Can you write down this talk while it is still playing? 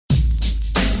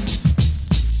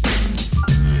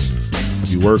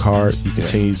work hard, you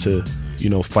continue to,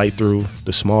 fight through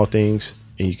the small things,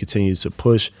 and you continue to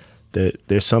push, that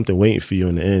there's something waiting for you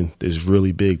in the end that's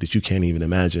really big that you can't even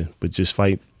imagine. But just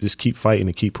keep fighting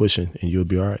and keep pushing, and you'll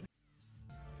be all right.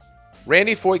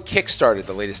 Randy Foye kickstarted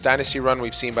the latest dynasty run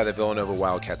we've seen by the Villanova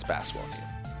Wildcats basketball team.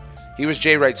 He was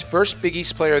Jay Wright's first Big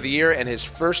East Player of the Year and his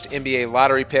first NBA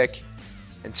lottery pick.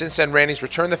 And since then, Randy's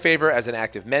returned the favor as an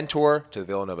active mentor to the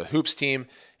Villanova Hoops team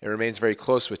and remains very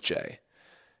close with Jay.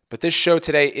 But this show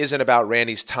today isn't about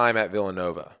Randy's time at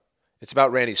Villanova. It's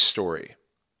about Randy's story.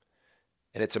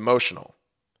 And it's emotional.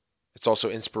 It's also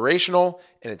inspirational,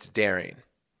 and it's daring.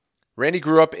 Randy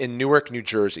grew up in Newark, New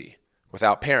Jersey,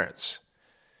 without parents.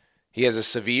 He has a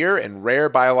severe and rare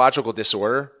biological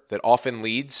disorder that often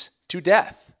leads to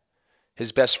death.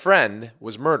 His best friend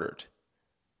was murdered,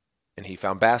 and he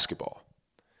found basketball.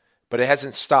 But it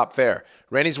hasn't stopped there.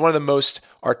 Randy's one of the most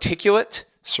articulate,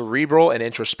 cerebral, and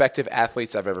introspective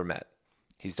athletes I've ever met.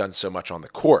 He's done so much on the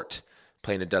court,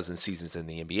 playing a dozen seasons in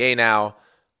the NBA now,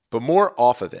 but more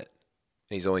off of it,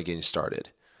 and he's only getting started.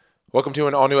 Welcome to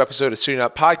an all-new episode of Suiting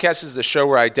Up Podcast. This is the show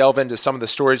where I delve into some of the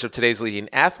stories of today's leading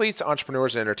athletes,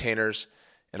 entrepreneurs, and entertainers,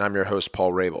 and I'm your host,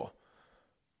 Paul Rabel.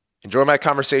 Enjoy my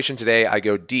conversation today. I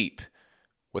go deep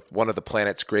with one of the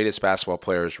planet's greatest basketball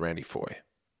players, Randy Foye.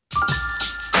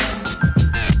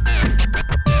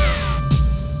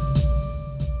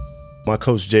 My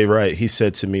coach, Jay Wright, he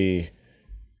said to me,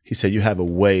 you have a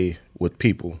way with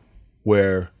people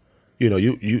where, you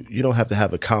don't have to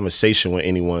have a conversation with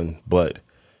anyone, but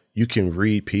you can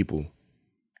read people.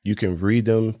 You can read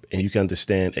them and you can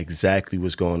understand exactly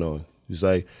what's going on. It's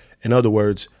like, in other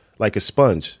words, like a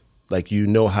sponge, like you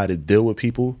know how to deal with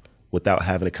people without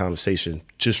having a conversation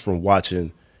just from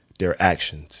watching their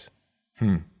actions,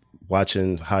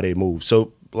 watching how they move.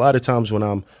 So a lot of times when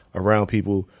I'm around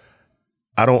people,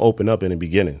 I don't open up in the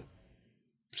beginning.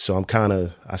 So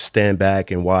I stand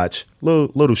back and watch,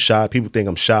 little shy. People think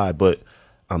I'm shy, but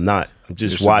I'm not. I'm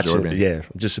just watching. Absorbing. Yeah,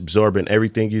 I'm just absorbing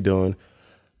everything you're doing,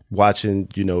 watching,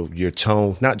 your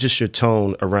tone, not just your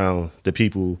tone around the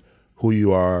people who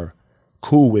you are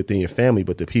cool with in your family,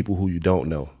 but the people who you don't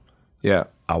know. Yeah.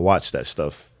 I watch that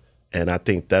stuff. And I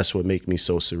think that's what makes me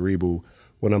so cerebral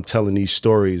when I'm telling these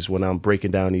stories, when I'm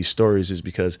breaking down these stories, is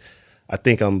because I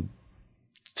think I'm,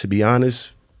 to be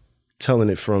honest, telling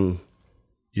it from,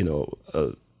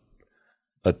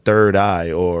 a third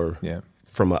eye or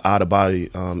from an out-of-body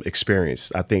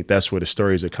experience. I think that's where the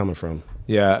stories are coming from.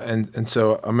 Yeah, and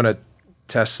so I'm going to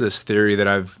test this theory that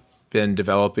I've been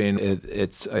developing.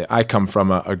 I come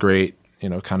from a great,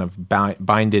 kind of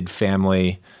binded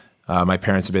family. My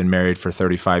parents have been married for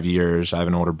 35 years. I have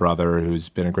an older brother who's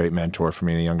been a great mentor for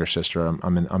me, and a younger sister.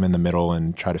 I'm in the middle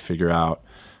and try to figure out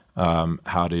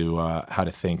how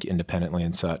to think independently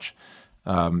and such.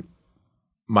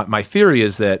 My theory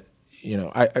is that,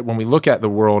 when we look at the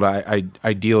world,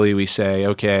 ideally we say,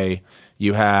 okay,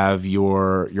 you have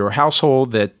your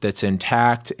household that's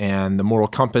intact and the moral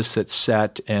compass that's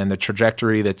set and the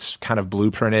trajectory that's kind of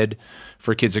blueprinted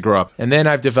for kids to grow up. And then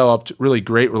I've developed really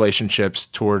great relationships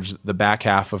towards the back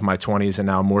half of my 20s and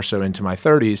now more so into my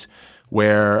 30s,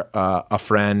 where a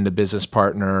friend, a business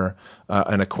partner,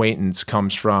 an acquaintance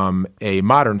comes from a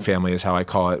modern family, is how I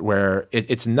call it, where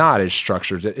it's not as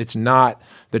structured. It's not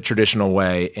the traditional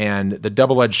way. And the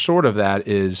double-edged sword of that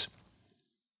is,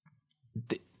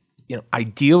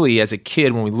 ideally as a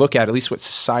kid, when we look at least what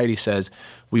society says,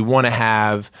 we want to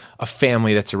have a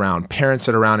family that's around, parents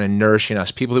that are around and nourishing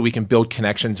us, people that we can build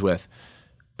connections with.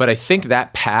 But I think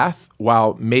that path,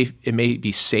 while it may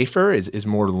be safer, is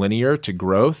more linear to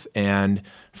growth. And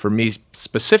for me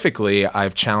specifically,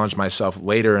 I've challenged myself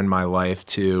later in my life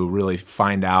to really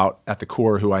find out at the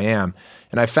core who I am.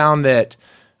 And I found that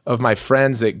of my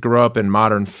friends that grow up in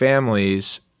modern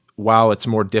families, while it's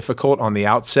more difficult on the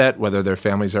outset, whether their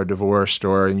families are divorced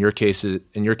or in your case,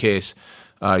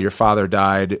 your father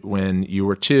died when you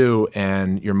were 2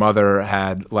 and your mother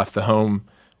had left the home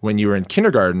when you were in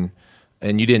kindergarten,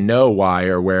 and you didn't know why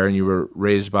or where, and you were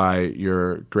raised by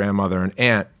your grandmother and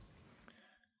aunt.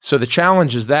 So the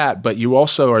challenge is that, but you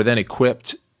also are then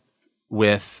equipped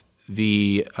with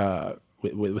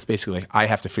with basically, I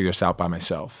have to figure this out by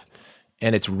myself.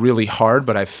 And it's really hard,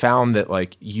 but I've found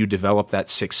that you develop that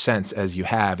sixth sense as you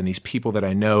have. And these people that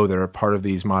I know that are part of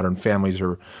these modern families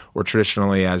or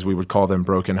traditionally, as we would call them,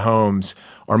 broken homes,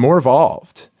 are more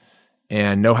evolved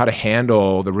and know how to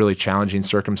handle the really challenging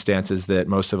circumstances that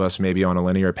most of us maybe on a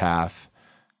linear path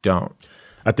don't.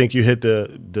 I think you hit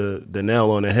the nail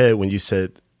on the head when you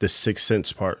said the sixth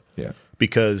sense part. Yeah.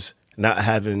 Because not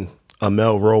having a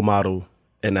male role model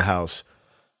in the house,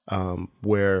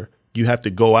 where you have to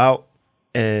go out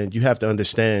And you have to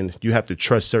understand, you have to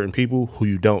trust certain people who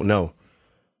you don't know.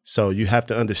 So you have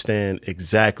to understand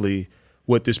exactly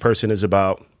what this person is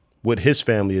about, what his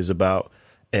family is about,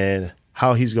 and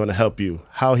how he's going to help you,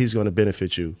 how he's going to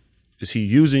benefit you. Is he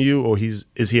using you, or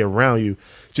is he around you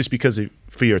just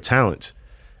for your talent?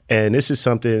 And this is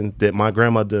something that my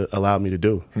grandmother allowed me to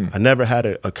do. I never had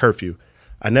a curfew.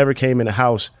 I never came in a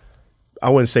house, I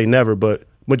wouldn't say never, but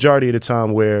majority of the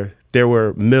time where there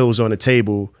were meals on the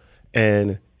table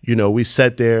and, we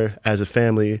sat there as a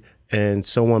family and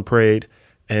someone prayed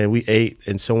and we ate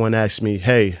and someone asked me,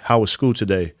 hey, how was school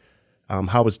today?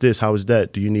 How was this? How was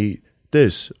that? Do you need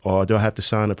this? Or do I have to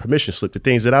sign a permission slip? The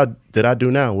things that I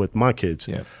do now with my kids.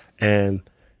 Yeah. And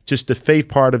just the faith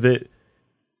part of it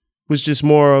was just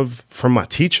more of from my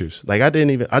teachers. Like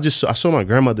I saw my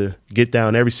grandmother get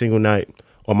down every single night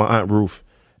on my Aunt Ruth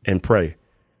and pray.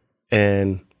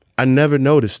 And I never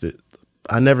noticed it.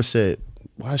 I never said,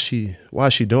 why is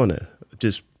she doing that?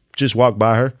 Just walk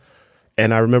by her.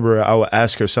 And I remember I would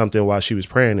ask her something while she was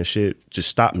praying and she'd just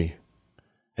stop me.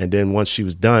 And then once she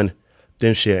was done,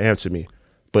 then she'd answer me.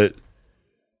 But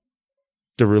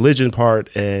the religion part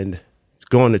and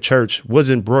going to church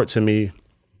wasn't brought to me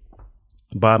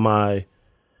by my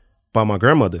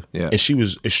grandmother. Yeah. And she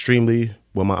was extremely,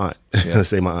 well, my aunt, Yeah. let's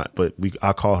say my aunt, but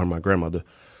I call her my grandmother.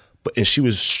 And she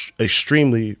was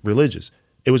extremely religious.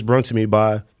 It was brought to me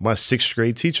by my 6th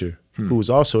grade teacher, who was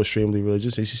also extremely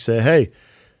religious. And she said, hey,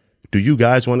 do you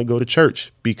guys want to go to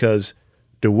church? Because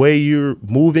the way you're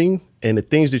moving and the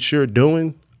things that you're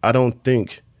doing, I don't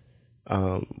think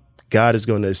God is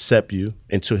going to accept you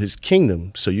into his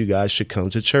kingdom. So you guys should come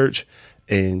to church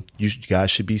and you guys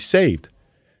should be saved.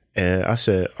 And I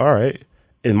said, all right.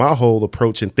 And my whole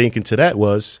approach and thinking to that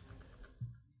was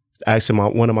asking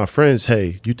one of my friends,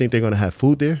 hey, you think they're going to have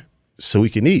food there so we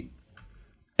can eat?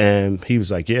 And he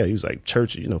was like, yeah. He was like,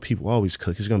 church, people always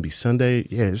cook. It's going to be Sunday.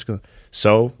 Yeah, it's going to.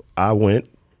 So I went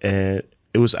and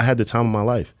I had the time of my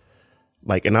life.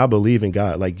 Like, and I believe in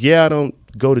God. Like, yeah, I don't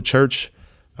go to church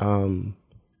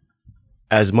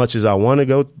as much as I want to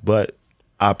go, but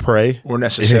I pray. Or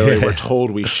necessarily we're told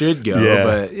we should go. Yeah.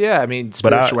 But yeah, I mean,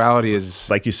 spirituality is.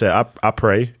 Like you said, I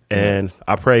pray, and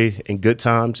I pray in good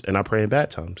times and I pray in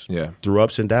bad times. Yeah. Through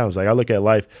ups and downs. Like, I look at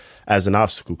life as an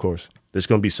obstacle course. There's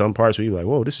going to be some parts where you're like,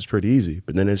 whoa, this is pretty easy.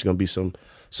 But then there's going to be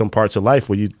some parts of life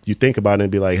where you think about it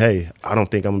and be like, hey, I don't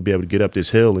think I'm going to be able to get up this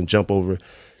hill and jump over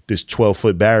this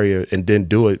 12-foot barrier and then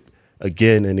do it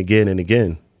again and again and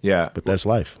again. Yeah. But that's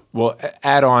life. Well,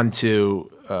 add on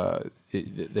to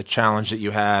the challenge that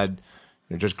you had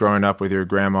just growing up with your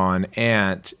grandma and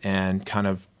aunt and kind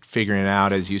of figuring it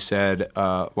out, as you said,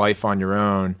 life on your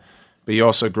own. But you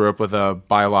also grew up with a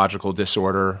biological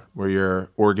disorder where your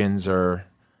organs are,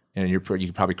 and you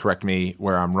can probably correct me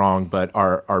where I'm wrong, but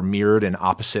are mirrored in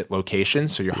opposite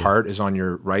locations. So your heart is on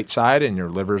your right side and your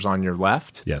liver's on your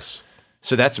left. Yes.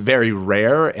 So that's very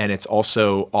rare, and it's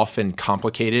also often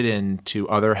complicated into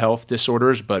other health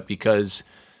disorders. But because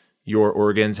your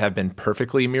organs have been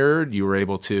perfectly mirrored, you were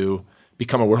able to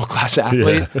become a world-class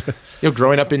athlete. Yeah.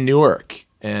 Growing up in Newark,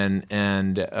 and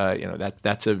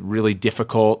that's a really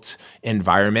difficult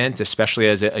environment, especially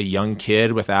as a young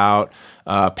kid without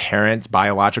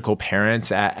biological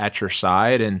parents at your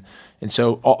side, and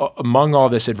so among all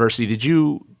this adversity, did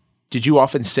you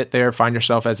often sit there, find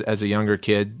yourself as a younger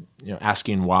kid,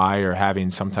 asking why or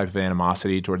having some type of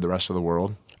animosity toward the rest of the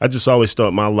world? I just always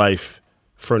thought my life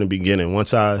from the beginning,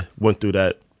 once I went through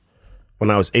that, when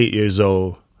I was 8 years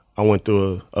old, I went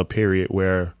through a period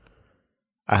where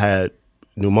I had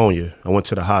pneumonia. I went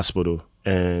to the hospital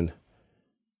and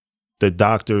the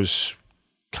doctors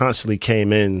constantly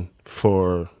came in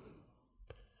for,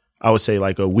 I would say,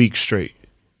 like a week straight,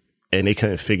 and they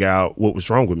couldn't figure out what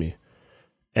was wrong with me.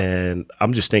 And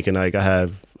I'm just thinking like I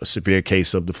have a severe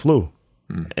case of the flu.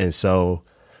 And so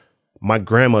my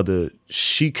grandmother,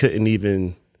 she couldn't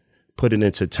even put it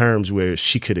into terms where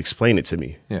she could explain it to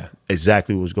me. Yeah.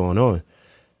 Exactly what was going on.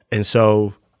 And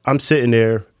so I'm sitting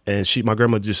there, and my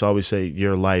grandma just always say,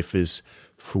 your life is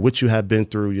for what you have been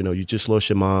through. You just lost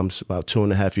your mom's about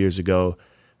 2.5 years ago,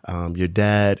 your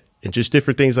dad, and just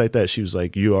different things like that. She was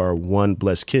like, you are one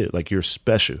blessed kid, like you're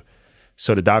special.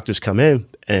 So the doctors come in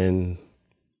and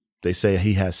they say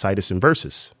he has situs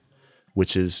inversus,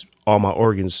 which is all my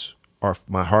organs are,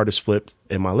 my heart is flipped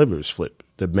and my liver is flipped.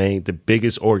 The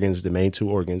biggest organs, the main two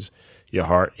organs, your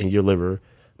heart and your liver.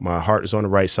 My heart is on the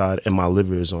right side and my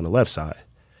liver is on the left side.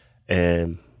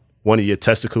 And one of your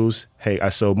testicles,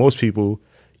 so most people,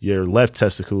 your left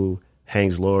testicle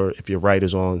hangs lower if your right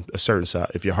is on a certain side,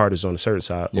 if your heart is on a certain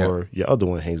side, or your other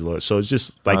one hangs lower. So it's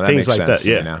just like things like that.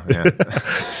 Yeah.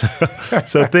 So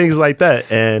so things like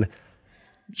that. And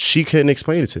she couldn't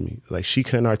explain it to me. Like, she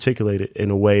couldn't articulate it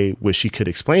in a way where she could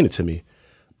explain it to me.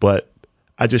 But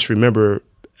I just remember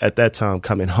at that time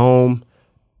coming home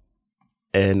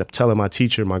and telling my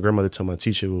grandmother told my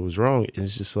teacher what was wrong.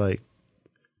 It's just like,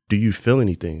 do you feel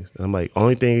anything? And I'm like,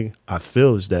 only thing I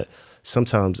feel is that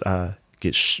sometimes I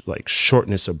get like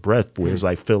shortness of breath, where it's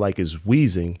like, feel like it's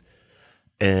wheezing.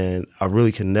 And I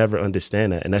really can never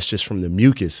understand that. And that's just from the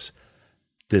mucus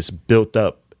that's built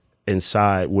up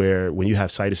inside, where when you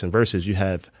have situs inversus, you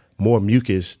have more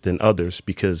mucus than others,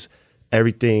 because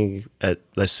everything at,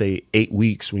 let's say, 8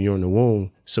 weeks when you're in the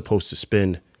womb, supposed to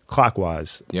spin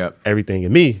clockwise. Yep. Everything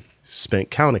in me spent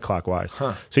counterclockwise.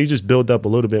 So you just build up a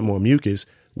little bit more mucus,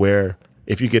 where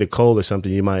if you get a cold or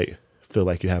something, you might feel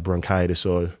like you have bronchitis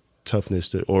or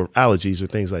toughness or allergies or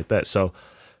things like that. So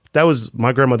that was,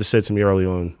 my grandmother said to me early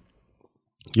on,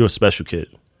 you're a special kid.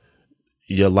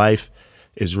 Your life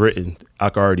is written. I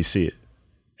can already see it.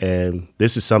 And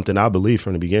this is something I believe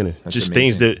from the beginning. That's just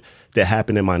amazing. things that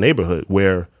happen in my neighborhood,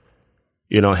 where,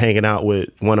 hanging out with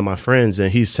one of my friends,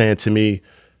 and he's saying to me,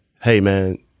 hey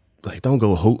man, like, don't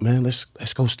go hoop, man. Let's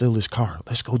go steal this car.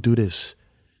 Let's go do this.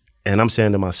 And I'm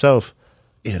saying to myself,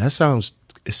 yeah, it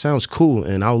sounds cool,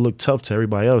 and I'll look tough to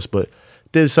everybody else. But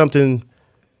there's something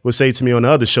would say to me on the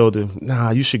other shoulder,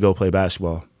 nah, you should go play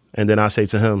basketball. And then I say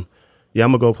to him, yeah,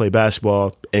 I'm gonna go play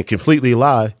basketball, and completely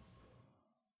lie,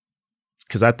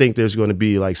 because I think there's going to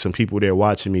be like some people there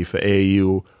watching me for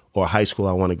AAU or high school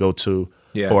I want to go to.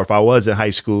 Yeah. Or if I was in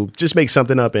high school, just make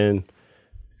something up and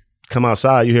come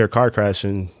outside, you hear a car crash,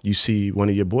 and you see one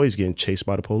of your boys getting chased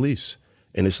by the police.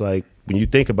 And it's like, when you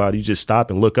think about it, you just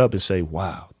stop and look up and say,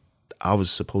 wow, I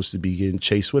was supposed to be getting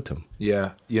chased with him.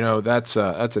 Yeah. That's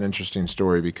an interesting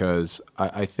story, because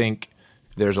I think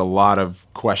there's a lot of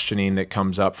questioning that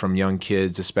comes up from young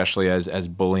kids, especially as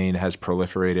bullying has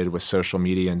proliferated with social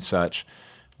media and such,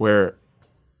 where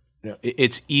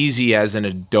it's easy as an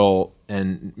adult,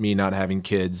 and me not having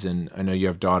kids, and I know you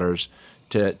have daughters,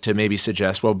 to maybe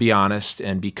suggest, well, be honest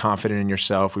and be confident in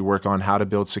yourself. We work on how to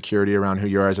build security around who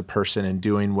you are as a person and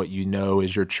doing what you know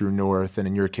is your true north. And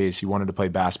in your case, you wanted to play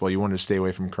basketball. You wanted to stay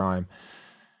away from crime.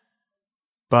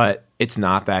 But it's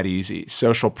not that easy.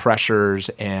 Social pressures,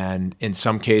 and in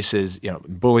some cases,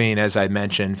 bullying, as I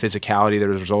mentioned, physicality that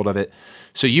is a result of it.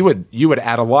 So you would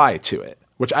add a lie to it,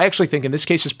 which I actually think in this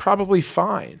case is probably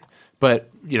fine. But,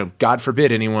 God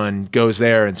forbid anyone goes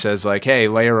there and says like, hey,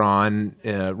 later on,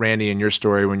 Randy, in your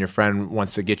story, when your friend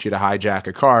wants to get you to hijack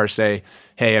a car, say,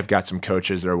 hey, I've got some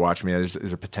coaches that are watching me.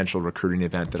 There's a potential recruiting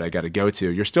event that I got to go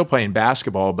to. You're still playing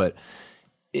basketball, but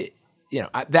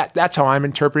that's how I'm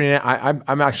interpreting it.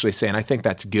 I'm actually saying I think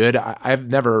that's good. I've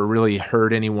never really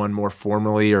heard anyone more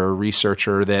formally, or a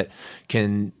researcher that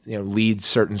can lead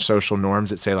certain social norms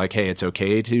that say like, hey, it's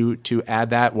okay to add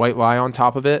that white lie on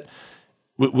top of it.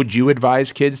 Would you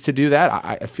advise kids to do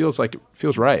that? It feels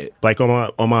right. Like on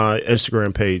my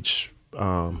Instagram page,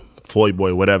 Floyd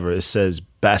Boy, whatever, it says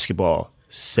basketball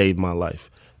saved my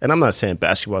life. And I'm not saying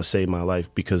basketball saved my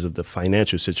life because of the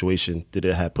financial situation that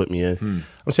it had put me in.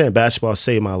 I'm saying basketball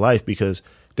saved my life because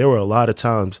there were a lot of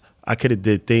times I could have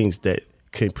did things that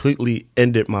completely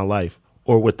ended my life.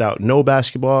 Or without no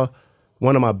basketball,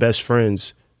 one of my best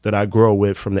friends that I grew up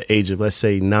with from the age of, let's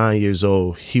say, 9 years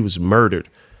old, he was murdered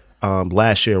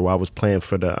last year while I was playing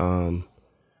for the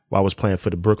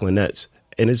Brooklyn Nets.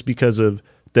 And it's because of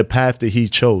the path that he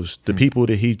chose, the people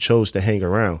that he chose to hang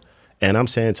around. And I'm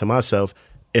saying to myself,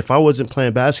 if I wasn't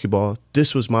playing basketball,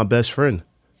 this was my best friend.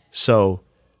 So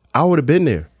I would have been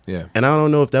there. Yeah. And I don't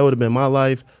know if that would have been my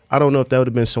life. I don't know if that would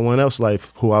have been someone else's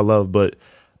life who I love. But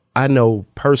I know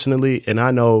personally, and I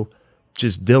know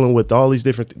just dealing with all these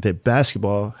different, that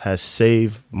basketball has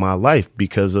saved my life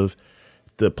because of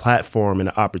the platform and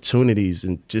the opportunities,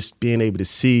 and just being able to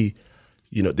see,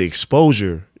 the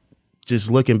exposure,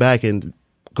 just looking back and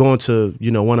going to,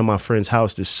 one of my friends'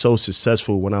 house that's so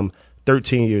successful when I'm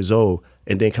 13 years old,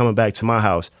 and then coming back to my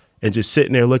house and just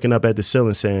sitting there looking up at the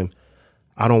ceiling saying,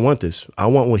 I don't want this. I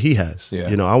want what he has. Yeah.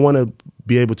 I want to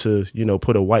be able to,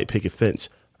 put a white picket fence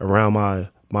around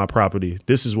my property.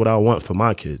 This is what I want for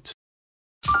my kids.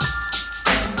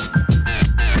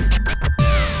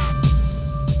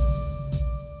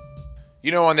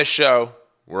 On this show,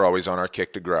 we're always on our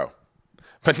kick to grow.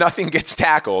 But nothing gets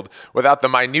tackled without the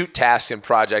minute tasks and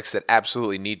projects that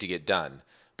absolutely need to get done,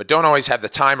 but don't always have the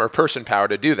time or person power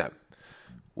to do them.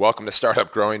 Welcome to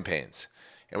Startup Growing Pains.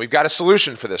 And we've got a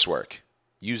solution for this work.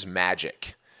 Use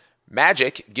Magic.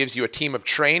 Magic gives you a team of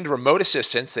trained remote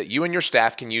assistants that you and your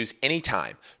staff can use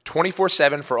anytime,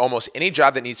 24/7 for almost any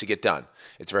job that needs to get done.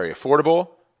 It's very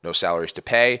affordable, no salaries to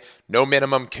pay, no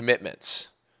minimum commitments.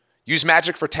 Use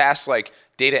Magic for tasks like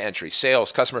data entry,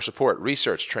 sales, customer support,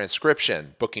 research,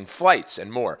 transcription, booking flights,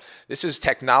 and more. This is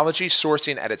technology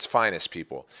sourcing at its finest,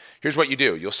 people. Here's what you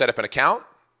do. You'll set up an account,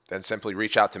 then simply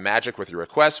reach out to Magic with your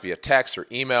request via text or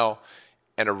email,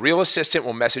 and a real assistant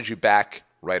will message you back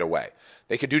right away.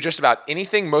 They can do just about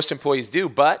anything most employees do,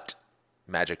 but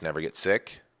Magic never gets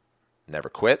sick, never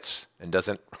quits, and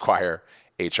doesn't require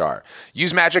HR.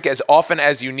 Use Magic as often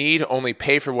as you need, only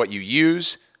pay for what you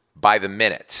use by the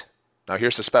minute. Now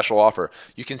here's the special offer.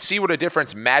 You can see what a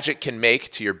difference Magic can make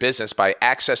to your business by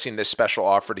accessing this special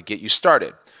offer to get you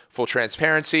started. Full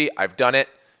transparency, I've done it,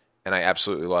 and I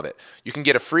absolutely love it. You can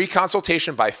get a free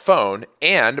consultation by phone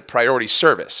and priority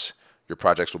service. Your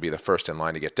projects will be the first in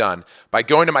line to get done by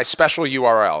going to my special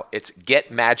URL. It's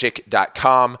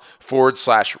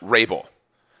getmagic.com/Rabel.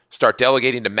 Start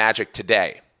delegating to Magic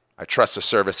today. I trust the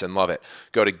service and love it.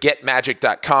 Go to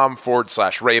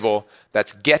getmagic.com/Rabel.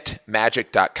 That's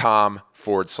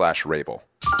getmagic.com/Rabel.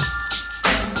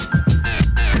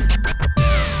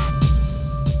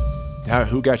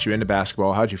 Who got you into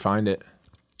basketball? How'd you find it?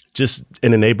 Just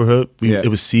in the neighborhood. It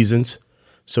was seasons.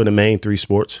 So the main 3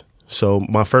 sports. So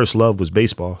my first love was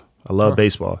baseball. I love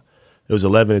baseball. It was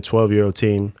 11 and 12-year-old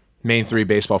team. Main 3,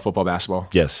 baseball, football, basketball.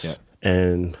 Yes. Yeah.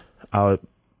 And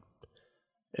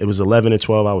it was 11 and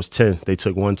 12. I was 10. They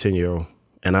took one 10-year-old,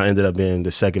 and I ended up being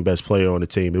the second best player on the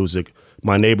team. It was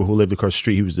my neighbor who lived across the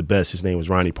street. He was the best. His name was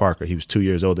Ronnie Parker. He was 2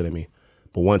 years older than me.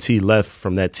 But once he left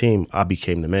from that team, I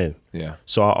became the man. Yeah.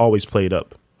 So I always played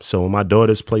up. So when my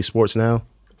daughters play sports now,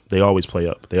 they always play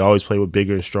up. They always play with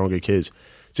bigger and stronger kids,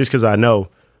 just because I know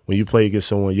when you play against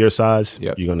someone your size,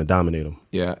 you're going to dominate them.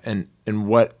 Yeah. And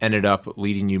what ended up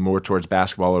leading you more towards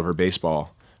basketball over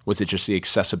baseball? Was it just the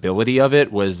accessibility of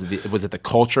it? Was it the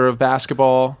culture of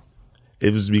basketball?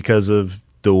 It was because of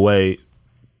the way,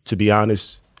 to be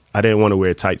honest, I didn't want to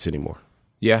wear tights anymore.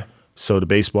 Yeah. So the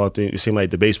baseball thing, it seemed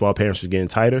like the baseball pants were getting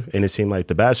tighter, and it seemed like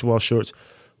the basketball shorts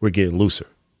were getting looser.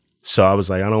 So I was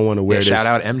like, I don't want to wear this. Shout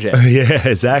out MJ. Yeah,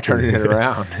 exactly. Turning it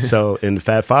around. So in the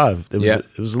Fat Five, it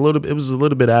was a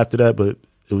little bit after that, but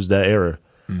it was that era.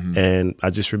 Mm-hmm. And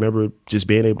I just remember just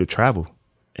being able to travel,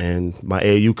 and my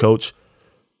AAU coach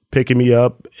picking me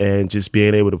up and just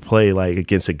being able to play like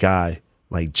against a guy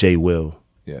like Jay Will.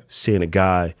 Yeah. Seeing a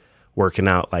guy working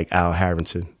out like Al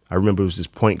Harrington. I remember it was this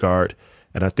point guard,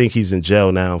 and I think he's in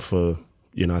jail now for,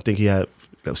 I think he had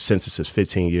a sentence of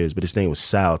 15 years, but his name was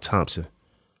Sal Thompson.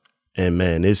 And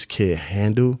man, this kid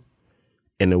handle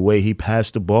and the way he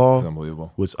passed the ball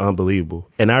was unbelievable.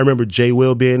 And I remember Jay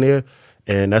Will being there,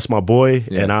 and that's my boy.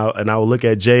 Yeah. And I would look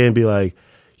at Jay and be like,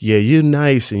 yeah, you're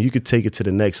nice and you could take it to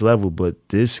the next level, but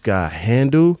this guy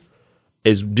handle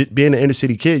is being an inner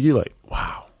city kid. You're like,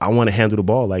 wow, I want to handle the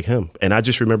ball like him. And I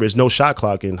just remember there's no shot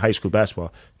clock in high school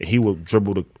basketball, and he would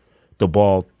dribble the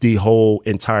ball the whole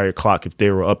entire clock if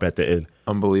they were up at the end.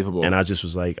 Unbelievable. And I just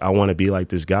was like, I want to be like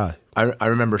this guy. I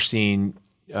remember seeing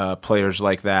players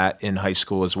like that in high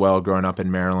school as well, growing up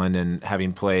in Maryland and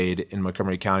having played in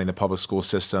Montgomery County in the public school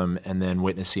system, and then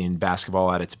witnessing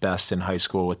basketball at its best in high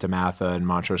school with DeMatha and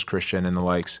Montrose Christian and the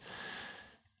likes.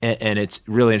 And it's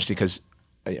really interesting because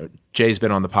Jay's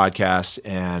been on the podcast,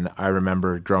 and I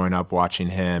remember growing up watching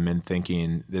him and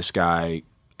thinking this guy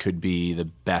could be the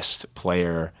best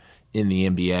player in the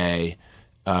NBA.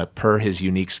 Per his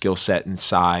unique skill set and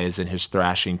size and his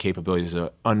thrashing capabilities, an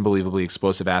unbelievably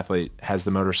explosive athlete, has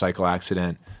the motorcycle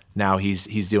accident. Now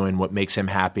he's doing what makes him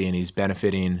happy, and he's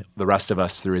benefiting the rest of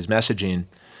us through his messaging.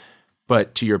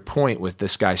 But to your point with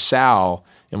this guy Sal,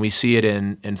 and we see it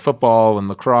in football and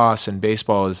lacrosse and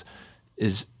baseball,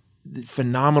 is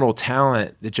phenomenal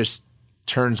talent that just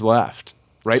turns left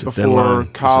right before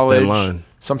college,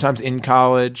 sometimes in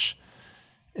college.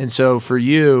 And so for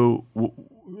you,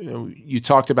 you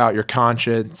talked about your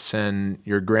conscience and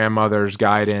your grandmother's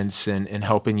guidance and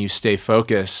helping you stay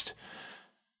focused.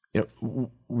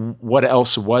 What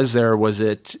else was there? Was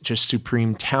it just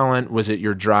supreme talent? Was it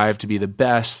your drive to be the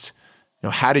best?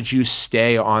 How did you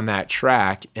stay on that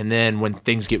track? And then when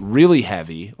things get really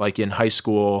heavy, like in high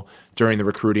school, during the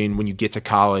recruiting, when you get to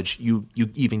college, you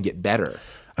even get better.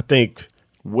 I think.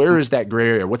 Where is that gray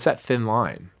area? What's that thin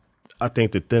line? I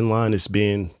think the thin line is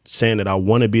saying that I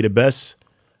want to be the best.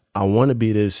 I want to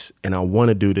be this, and I want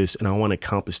to do this, and I want to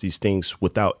accomplish these things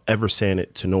without ever saying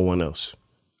it to no one else.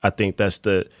 I think that's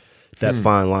that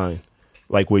fine line,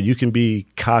 like where you can be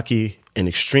cocky and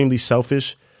extremely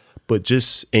selfish, but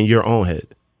just in your own head.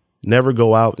 Never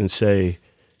go out and say,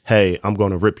 hey, I'm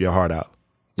going to rip your heart out.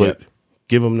 But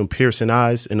give them piercing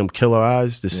eyes and them killer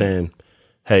eyes just saying,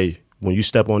 hey, when you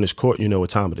step on this court, you know what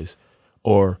time it is.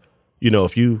 Or,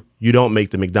 if you don't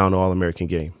make the McDonald All-American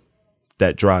game,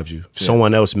 that drives you. If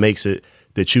someone else makes it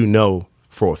that you know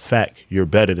for a fact you're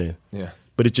better than. Yeah.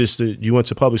 But it just, you went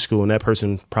to public school and that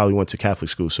person probably went to Catholic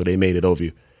school, so they made it over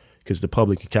you. Because the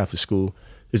public and Catholic school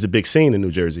is a big scene in New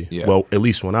Jersey. Yeah. Well, at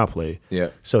least when I played. Yeah.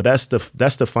 So that's the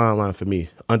fine line for me.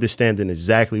 Understanding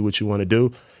exactly what you want to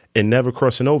do and never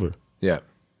crossing over. Yeah.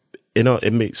 You know,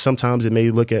 sometimes they may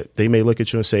look at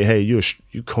you and say, "Hey, you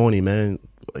corny, man.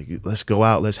 Like, let's go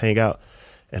out, let's hang out,"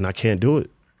 and I can't do it.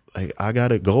 Like, I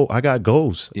got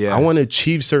goals. Yeah. I want to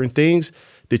achieve certain things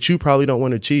that you probably don't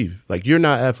want to achieve. Like, you're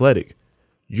not athletic.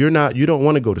 You don't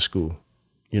want to go to school.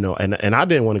 You know, and I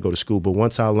didn't want to go to school, but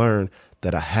once I learned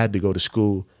that I had to go to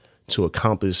school to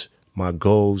accomplish my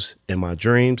goals and my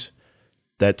dreams,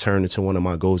 that turned into one of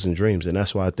my goals and dreams, and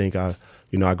that's why I think I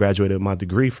graduated with my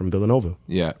degree from Villanova.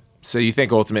 Yeah. So you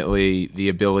think ultimately the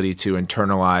ability to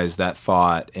internalize that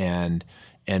thought and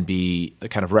be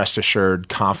kind of rest assured,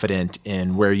 confident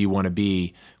in where you want to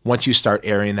be, once you start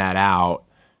airing that out,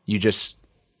 you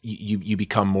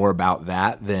become more about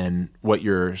that than what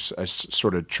your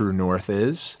sort of true north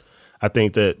is? I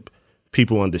think that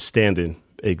people understanding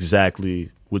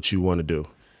exactly what you want to do.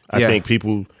 I think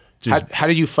people just... How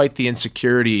do you fight the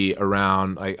insecurity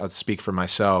around, I'll speak for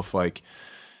myself, like,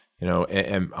 you know,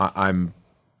 and I'm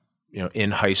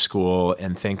in high school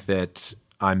and think that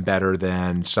I'm better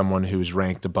than someone who's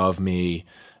ranked above me.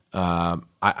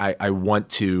 I want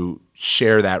to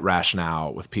share that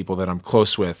rationale with people that I'm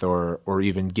close with, or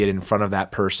even get in front of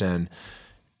that person.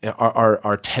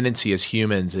 Our tendency as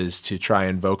humans is to try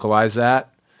and vocalize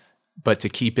that, but to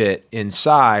keep it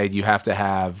inside, you have to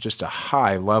have just a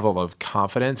high level of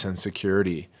confidence and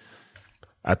security.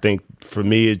 I think for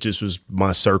me, it just was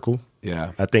my circle.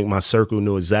 Yeah. I think my circle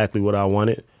knew exactly what I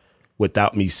wanted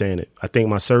without me saying it. I think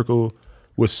my circle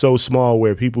was so small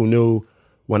where people knew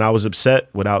when I was upset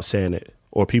without saying it,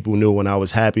 or people knew when I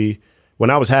was happy.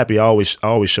 When I was happy, I always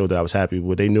showed that I was happy,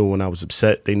 but they knew when I was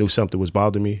upset, they knew something was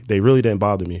bothering me. They really didn't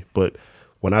bother me. But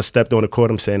when I stepped on the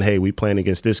court, I'm saying, hey, we playing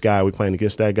against this guy, we playing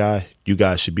against that guy. You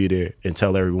guys should be there, and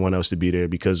tell everyone else to be there,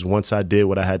 because once I did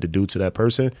what I had to do to that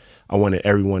person, I wanted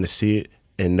everyone to see it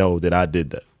and know that I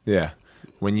did that. Yeah.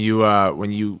 When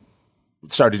you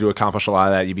started to accomplish a lot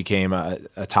of that, you became a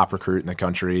top recruit in the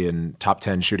country and top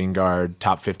 10 shooting guard,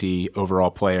 top 50 overall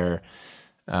player.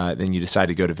 Then you decided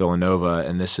to go to Villanova,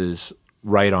 and this is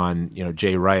right on,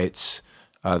 Jay Wright's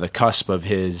the cusp of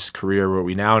his career, what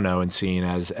we now know and seen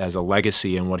as a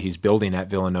legacy and what he's building at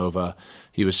Villanova.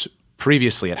 He was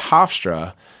previously at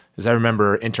Hofstra, as I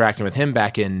remember interacting with him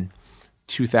back in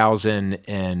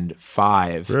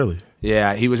 2005. Really?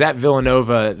 Yeah, he was at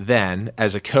Villanova then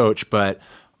as a coach, but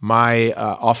my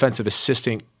offensive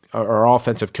assistant or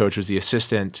offensive coach was the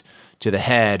assistant to the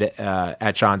head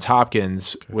at Johns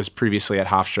Hopkins, was previously at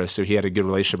Hofstra, so he had a good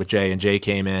relationship with Jay, and Jay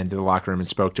came into the locker room and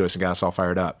spoke to us and got us all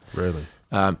fired up. Really?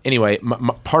 Anyway,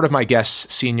 part of my guess,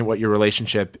 seeing what your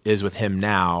relationship is with him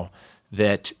now,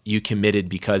 that you committed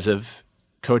because of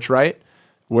Coach Wright.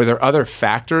 Were there other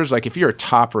factors? Like, if you're a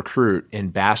top recruit in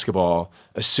basketball,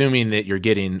 assuming that you're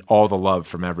getting all the love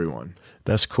from everyone.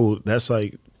 That's cool. That's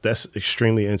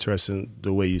extremely interesting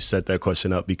the way you set that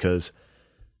question up, because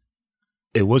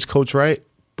it was Coach Wright,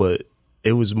 but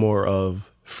it was more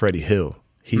of Freddie Hill.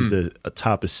 He's a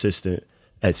top assistant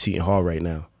at Seton Hall right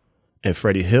now. And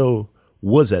Freddie Hill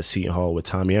was at Seton Hall with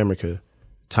Tommy Amaker.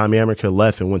 Tommy Amaker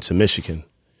left and went to Michigan.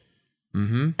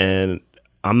 Mm-hmm. And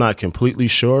I'm not completely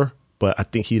sure, but I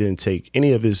think he didn't take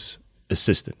any of his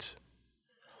assistants.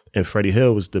 And Freddie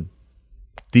Hill was the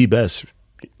best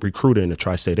recruiter in the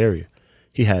tri-state area.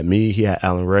 He had me, he had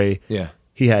Alan Ray. Yeah.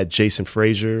 He had Jason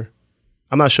Frazier.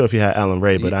 I'm not sure if he had Alan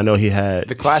Ray, but I know he had...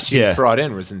 The class you brought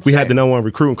in was insane. We had the #1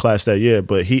 recruiting class that year,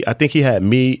 but I think he had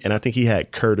me, and I think he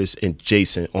had Curtis and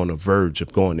Jason on the verge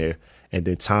of going there. And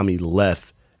then Tommy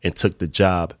left and took the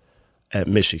job at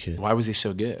Michigan. Why was he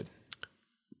so good?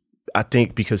 I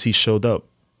think because he showed up.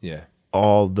 Yeah.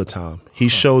 All the time. He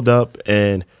showed up,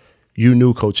 and you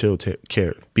knew Coach Hill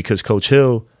cared. Because Coach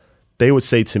Hill, they would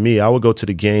say to me, I would go to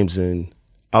the games, and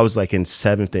I was like in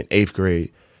 7th and 8th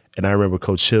grade. And I remember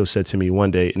Coach Hill said to me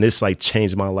one day, and this like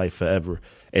changed my life forever.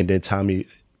 And then Tommy,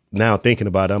 now thinking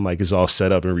about it, I'm like, it's all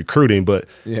set up in recruiting, but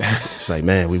it's like,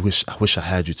 man, I wish I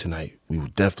had you tonight. We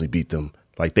would definitely beat them.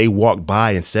 Like, they walked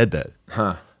by and said that.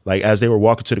 Huh. Like, as they were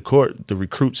walking to the court, the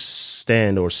recruits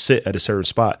stand or sit at a certain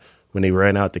spot when they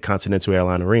ran out the Continental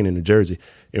Airline Arena in New Jersey,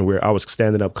 and where I was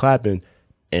standing up clapping,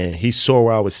 and he saw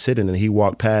where I was sitting, and he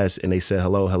walked past, and they said,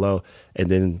 hello, hello. And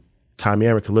then Tommy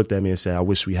Amaker looked at me and said, I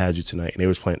wish we had you tonight. And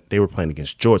they were playing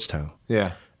against Georgetown.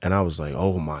 Yeah. And I was like,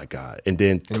 oh my God. And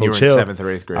then Coach Hill, 7th or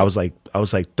 8th grade. I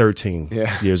was like 13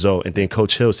 years old. And then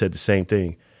Coach Hill said the same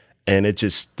thing. And it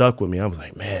just stuck with me. I was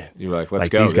like, man. You were like, let's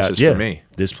go. This is for me.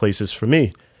 This place is for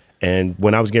me. And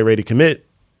when I was getting ready to commit,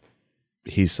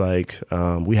 he's like,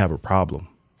 we have a problem.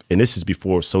 And this is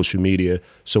before social media.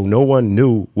 So no one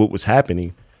knew what was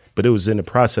happening, but it was in the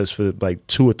process for like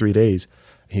 2 or 3 days.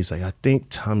 And he's like, I think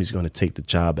Tommy's going to take the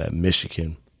job at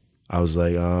Michigan. I was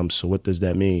like, so what does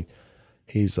that mean?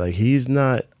 He's like, he's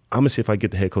not, I'm going to see if I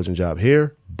get the head coaching job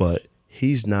here, but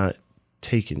he's not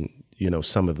taking,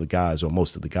 some of the guys or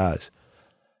most of the guys.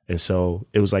 And so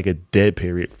it was like a dead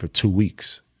period for 2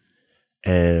 weeks.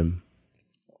 And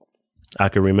I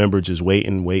can remember just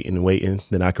waiting.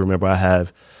 Then I can remember I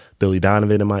have Billy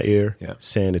Donovan in my ear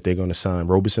saying that they're going to sign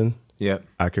Robeson. Yeah.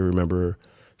 I can remember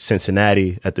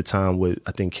Cincinnati at the time with,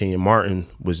 I think Kenyon Martin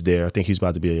was there. I think he's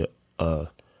about to be a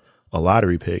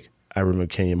lottery pick. I remember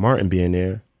Kenyon Martin being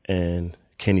there, and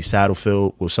Kenny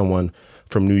Saddlefield was someone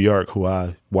from New York who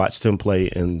I watched him play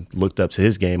and looked up to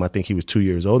his game. I think he was 2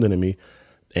 years older than me,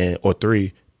 or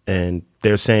 3. And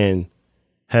they're saying,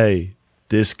 hey,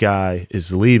 this guy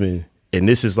is leaving. And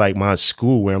this is like my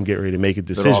school where I'm getting ready to make a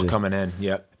decision. They're all coming in,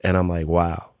 yep. And I'm like,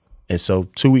 wow. And so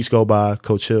 2 weeks go by,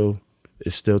 Coach Hill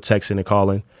is still texting and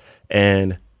calling.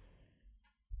 And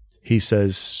he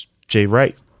says, Jay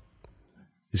Wright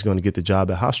is going to get the job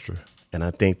at Hofstra. And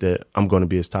I think that I'm going to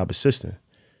be his top assistant.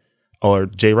 Or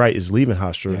Jay Wright is leaving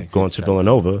Hofstra, going to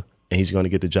Villanova, and he's going to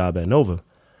get the job at Nova.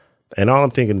 And all I'm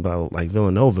thinking about, like,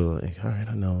 Villanova, like, all right,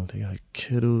 I know they got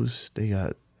Kittles, they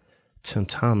got Tim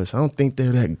Thomas. I don't think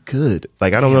they're that good.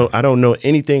 Like, I don't know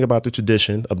anything about the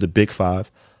tradition of the Big Five.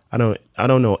 I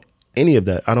don't know any of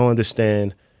that. I don't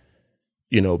understand,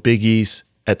 Big East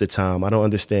at the time. I don't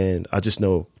understand. I just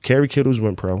know Kerry Kittles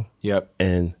went pro. Yep.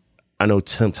 And I know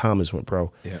Tim Thomas went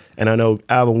pro. Yep. And I know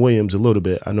Alvin Williams a little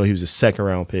bit. I know he was a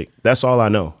second-round pick. That's all I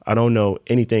know. I don't know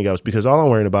anything else because all I'm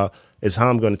worrying about is how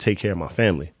I'm going to take care of my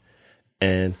family.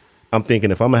 And I'm thinking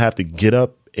if I'm going to have to get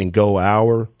up and go an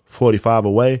hour, 45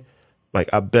 away, like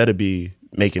I better be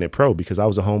making it pro because I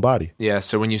was a homebody. Yeah.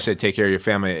 So when you said take care of your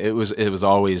family, it was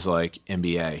always like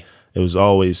NBA. It was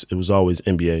always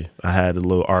NBA. I had a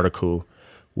little article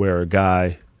where a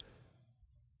guy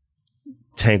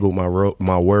tangled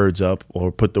my words up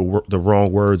or put the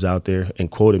wrong words out there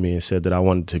and quoted me and said that I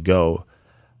wanted to go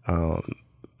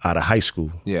out of high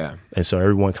school. Yeah. And so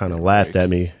everyone kind of laughed at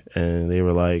me and they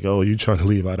were like, oh, you trying to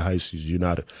leave out of high school? You're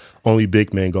not only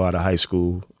big men go out of high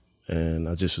school. And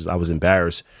I was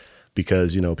embarrassed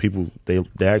because, people, they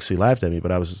actually laughed at me,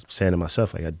 but I was saying to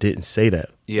myself, like, I didn't say that.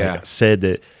 Yeah. Like, I said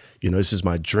that, this is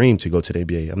my dream to go to the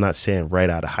NBA. I'm not saying right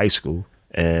out of high school.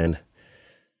 And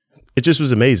it just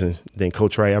was amazing. Then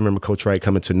Coach Wright, I remember Coach Wright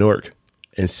coming to Newark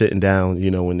and sitting down,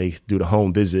 when they do the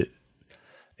home visit.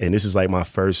 And this is like my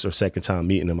first or second time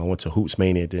meeting him. I went to Hoops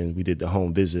Mania, then we did the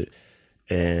home visit.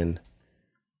 And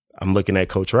I'm looking at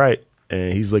Coach Wright.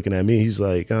 And he's looking at me. He's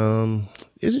like,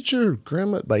 isn't your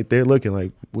grandma, like they're looking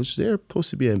like, was there supposed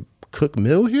to be a cook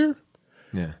meal here?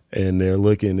 Yeah. And they're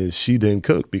looking as she didn't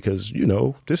cook because,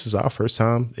 this is our first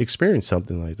time experiencing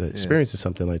something like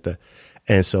that.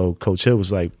 And so Coach Hill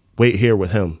was like, wait here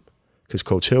with him. Because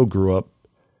Coach Hill grew up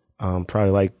probably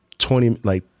like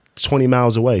 20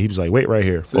 miles away. He was like, wait right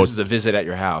here. So this is a visit at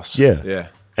your house. Yeah. Yeah.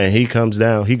 And he comes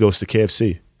down, he goes to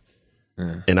KFC.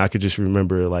 And I could just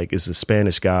remember, like, it's a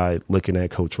Spanish guy looking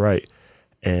at Coach Wright,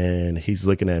 and he's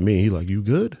looking at me. He's like, you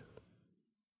good?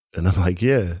 And I'm like,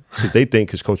 yeah. Because they think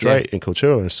because Coach Wright and Coach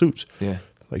Hill are in suits. Yeah.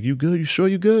 Like, you good? You sure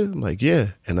you good? I'm like, yeah.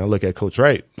 And I look at Coach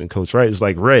Wright, and Coach Wright is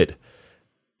like red.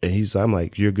 And I'm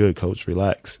like, you're good, Coach.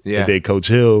 Relax. Yeah. And then Coach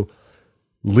Hill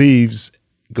leaves,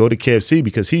 go to KFC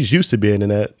because he's used to being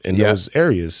in those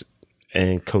areas.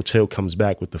 And Coach Hill comes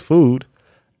back with the food.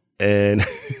 And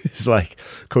it's like,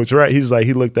 Coach Wright, he's like,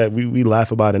 he looked at, we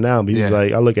laugh about it now, but he's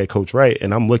like, I look at Coach Wright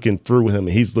and I'm looking through him and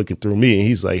he's looking through me. And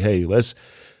he's like, hey, let's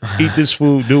eat this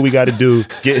food, do what we got to do,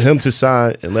 get him to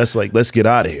sign, and let's get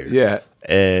out of here. Yeah.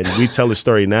 And we tell the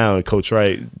story now, and Coach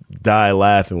Wright died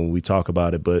laughing when we talk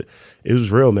about it, but it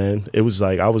was real, man. It was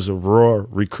like I was a raw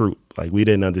recruit. Like, we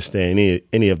didn't understand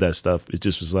any of that stuff. It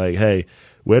just was like, hey,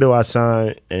 where do I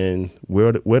sign and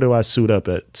where do I suit up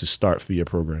at to start for your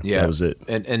program? Yeah. That was it.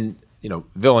 And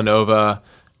Villanova,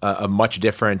 a much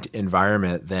different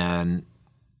environment than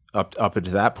up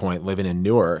until that point, living in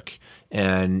Newark,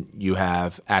 and you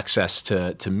have access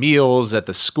to meals at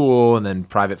the school and then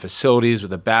private facilities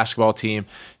with a basketball team.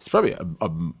 It's probably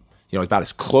about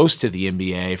as close to the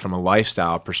NBA from a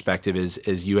lifestyle perspective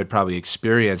as you had probably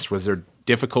experienced. Was there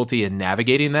difficulty in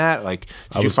navigating that? Like,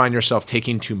 did you find yourself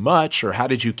taking too much, or how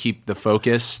did you keep the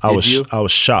focus? I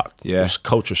was shocked. Yeah. It was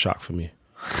culture shock for me.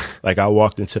 Like, I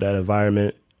walked into that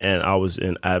environment and I was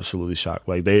in absolutely shock.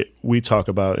 Like, we talk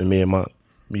about, and me and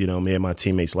me and my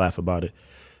teammates laugh about it.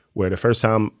 Where the first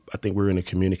time I think we were in a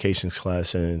communications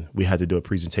class and we had to do a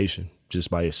presentation just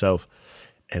by yourself.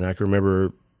 And I can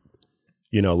remember,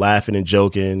 laughing and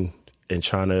joking and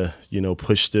trying to,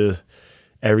 push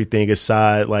everything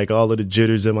aside, like all of the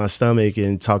jitters in my stomach,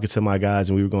 and talking to my guys,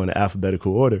 and we were going to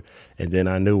alphabetical order. And then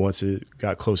I knew once it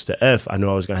got close to F, I knew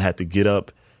I was going to have to get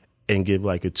up and give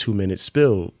like a 2-minute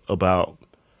spill about,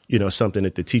 something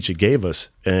that the teacher gave us.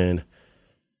 And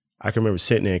I can remember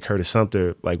sitting there in Curtis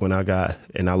Sumter, like when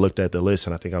I looked at the list,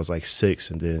 and I think I was like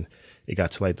 6, and then it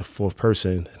got to like the 4th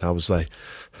person, and I was like,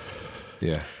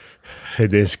 yeah.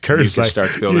 And then Curtis like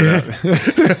starts building up.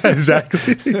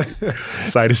 Exactly.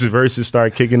 Sinus verses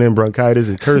start kicking in, bronchitis,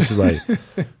 and Curtis is like,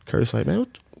 man,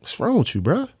 what's wrong with you,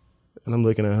 bro? And I'm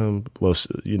looking at him. Well,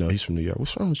 he's from New York.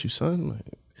 What's wrong with you, son? I'm like,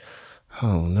 I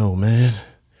don't know, man.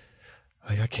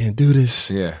 Like, I can't do this.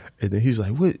 Yeah. And then he's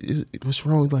like, what's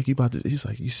wrong? Like, he's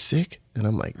like, you sick? And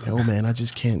I'm like, no, man, I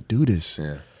just can't do this.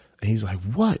 Yeah. And he's like,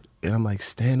 what? And I'm like,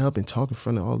 stand up and talk in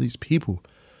front of all these people.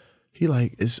 He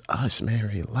like, it's us, man,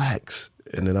 relax.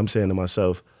 And then I'm saying to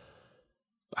myself,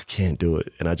 I can't do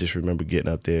it. And I just remember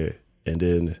getting up there, and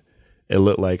then it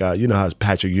looked like, how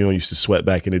Patrick Ewing used to sweat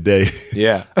back in the day.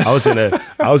 Yeah. I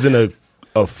was in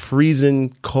a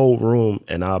freezing cold room,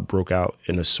 and I broke out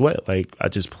in a sweat. Like, I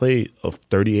just played a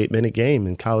 38-minute game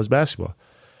in college basketball.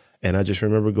 And I just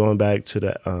remember going back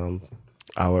to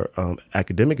our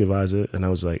academic advisor, and I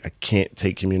was like, I can't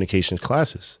take communications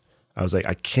classes. I was like,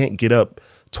 I can't get up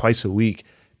twice a week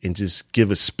and just give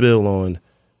a spill on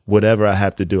whatever I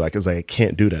have to do. I was like, I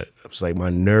can't do that. I was like, my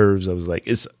nerves. I was like,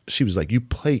 she was like, you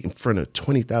play in front of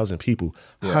 20,000 people.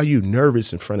 Yeah. How are you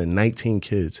nervous in front of 19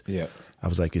 kids? Yeah. I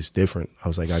was like, it's different. I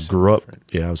was like, I grew up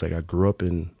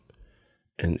in,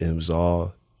 and it was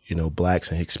all,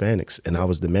 blacks and Hispanics. And I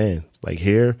was the man. Like,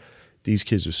 here, these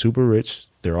kids are super rich.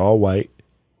 They're all white.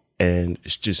 And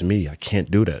it's just me. I can't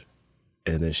do that.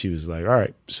 And then she was like, all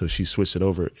right. So she switched it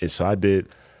over. And so I did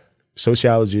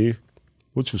sociology,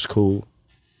 which was cool.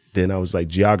 Then I was like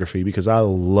geography, because I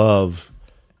love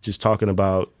just talking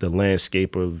about the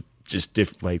landscape of just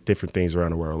different things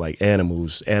around the world, like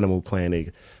animals, Animal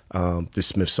Planet, the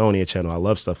Smithsonian Channel. I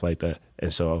love stuff like that.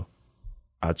 And so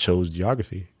I chose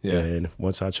geography. Yeah. And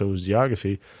once I chose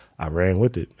geography, I ran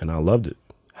with it, and I loved it.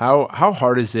 How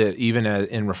hard is it, even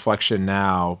in reflection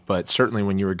now, but certainly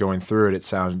when you were going through it, it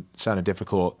sounded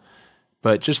difficult.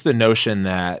 But just the notion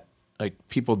that, like,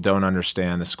 people don't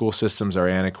understand, the school systems are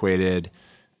antiquated.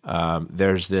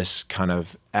 There's this kind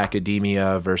of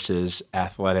academia versus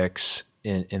athletics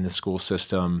in the school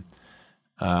system.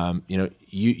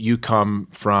 You come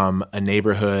from a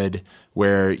neighborhood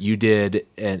where you did,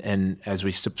 and as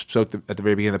we spoke at the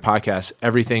very beginning of the podcast,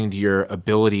 everything to your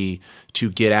ability to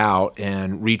get out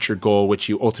and reach your goal, which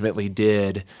you ultimately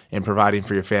did, in providing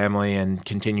for your family and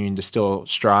continuing to still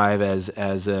strive as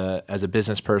a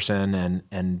business person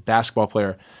and basketball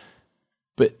player.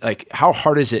 But, like, how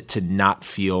hard is it to not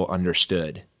feel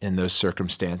understood in those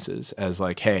circumstances? As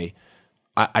like, hey,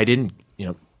 I didn't,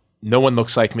 no one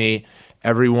looks like me.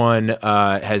 Everyone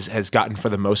has gotten, for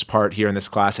the most part here in this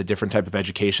class, a different type of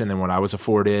education than what I was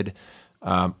afforded.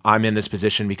 I'm in this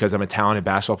position because I'm a talented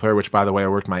basketball player, which, by the way, I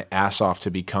worked my ass off to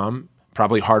become,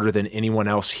 probably harder than anyone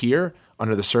else here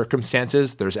under the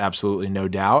circumstances. There's absolutely no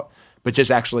doubt, but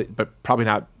probably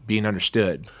not being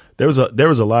understood. There was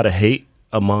a lot of hate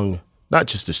among not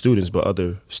just the students, but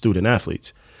other student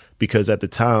athletes, because at the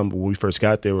time when we first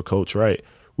got there with Coach Wright,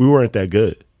 we weren't that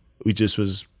good. We just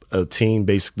was a team,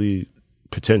 basically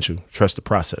potential, trust the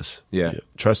process. Yeah.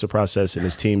 Trust the process, and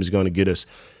this team is going to get us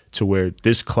to where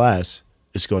this class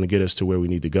is going to get us to where we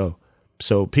need to go.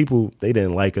 So people, they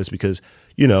didn't like us because,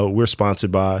 we're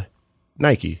sponsored by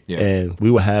Nike, and we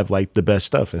would have like the best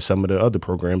stuff, and some of the other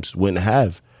programs wouldn't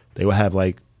have. They would have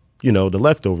like, the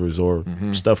leftovers or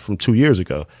stuff from 2 years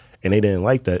ago. And they didn't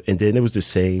like that. And then it was the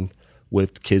same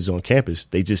with kids on campus.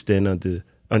 They just didn't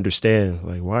understand,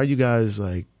 like, why are you guys,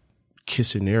 like,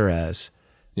 kissing their ass?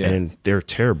 Yeah. And they're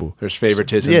terrible. There's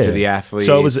favoritism to the athletes.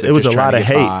 So it was a lot of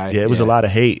hate. It was a lot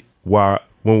of hate when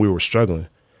we were struggling.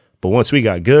 But once we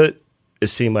got good, it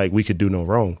seemed like we could do no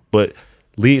wrong. But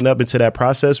leading up into that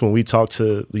process, when we talk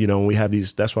to, when we have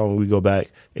these, that's why when we go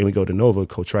back and we go to Nova,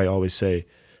 Coach Wright always say,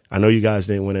 I know you guys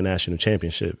didn't win a national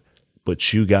championship,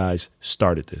 but you guys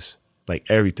started this, like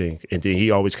everything. And then he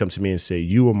always comes to me and say,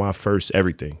 you were my first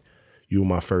everything. You were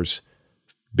my first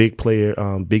big player,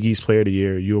 Big East player of the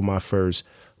year. You were my first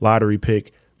lottery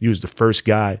pick. You was the first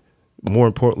guy, more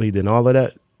importantly than all of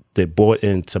that bought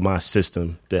into my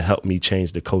system that helped me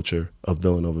change the culture of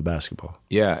Villanova basketball.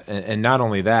 Yeah, and not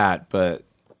only that, but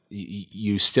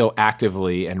you still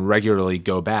actively and regularly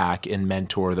go back and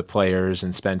mentor the players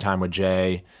and spend time with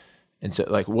Jay. And so,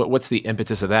 like, what's the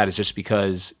impetus of that? Is just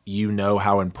because you know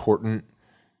how important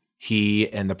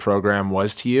he and the program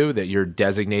was to you that you're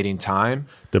designating time?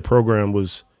 The program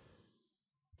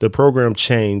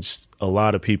changed a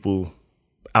lot of people's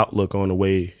outlook on the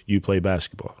way you play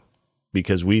basketball,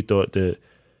 because we thought that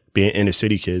being inner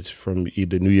city kids from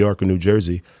either New York or New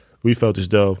Jersey, we felt as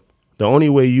though the only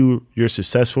way you're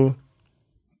successful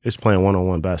is playing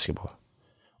one-on-one basketball.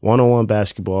 One-on-one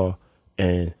basketball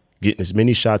and getting as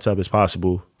many shots up as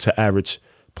possible to average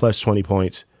plus 20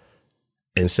 points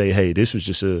and say, hey, this was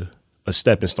just a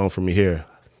stepping stone for me here.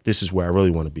 This is where I really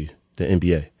want to be, the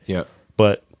NBA. Yeah.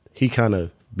 But he kind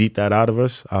of beat that out of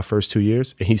us our first 2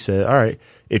 years. And he said, all right,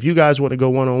 if you guys want to go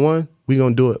one-on-one, we're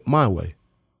going to do it my way.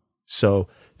 So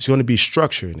it's going to be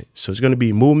structure in it. So it's going to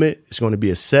be movement. It's going to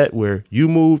be a set where you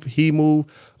move, he move,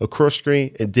 a cross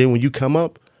screen. And then when you come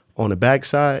up on the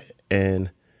backside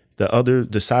and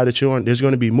the side that you're on, there's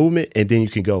going to be movement, and then you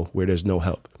can go where there's no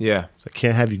help. Yeah. So I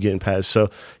can't have you getting past.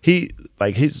 So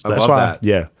that's love why, that.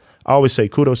 yeah. I always say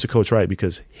kudos to Coach Wright,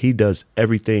 because he does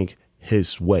everything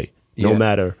his way, no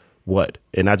matter what.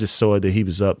 And I just saw that he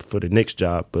was up for the Knicks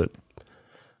job, but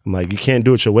I'm like, you can't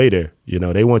do it your way there. You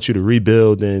know, they want you to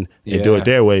rebuild and do it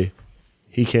their way.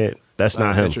 He can't. That's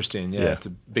not him. Interesting. Yeah, it's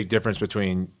a big difference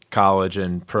between college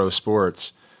and pro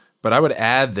sports. But I would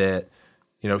add that,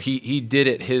 you know, he did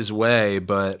it his way.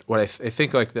 But what I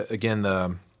think, like, that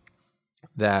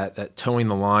towing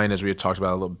the line, as we had talked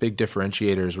about, a little big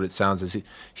differentiator is what it sounds is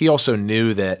he also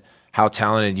knew that how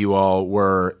talented you all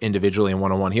were individually and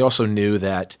one-on-one. He also knew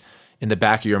that in the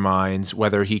back of your minds,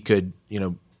 whether he could, you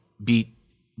know, beat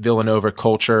Villanova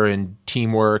culture and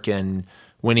teamwork and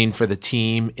winning for the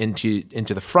team into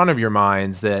the front of your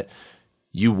minds, that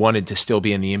you wanted to still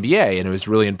be in the NBA. And it was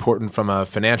really important from a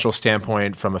financial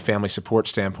standpoint, from a family support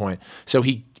standpoint. So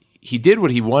he did what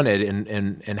he wanted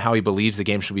and how he believes the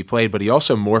game should be played, but he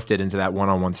also morphed it into that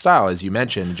one-on-one style, as you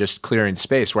mentioned, just clearing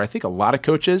space, where I think a lot of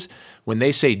coaches, when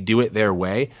they say do it their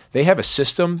way, they have a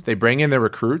system, they bring in their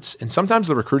recruits, and sometimes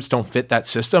the recruits don't fit that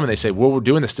system, and they say, well, we're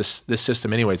doing this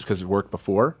system anyways because it worked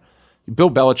before.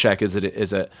 Bill Belichick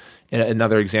is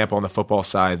another example on the football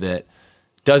side that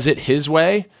does it his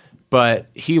way, but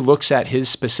he looks at his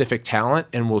specific talent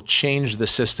and will change the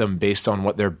system based on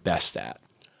what they're best at.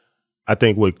 I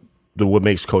think what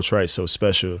makes Coach Wright so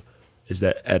special is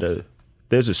that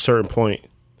there's a certain point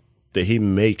that he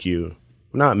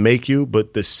not make you,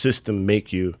 but the system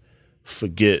make you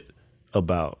forget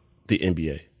about the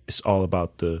NBA. It's all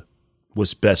about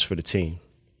what's best for the team.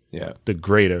 Yeah. The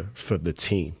greater for the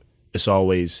team. It's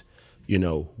always, you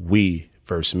know, we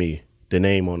versus me, the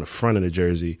name on the front of the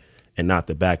jersey and not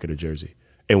the back of the jersey.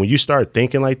 And when you start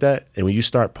thinking like that, and when you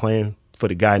start playing for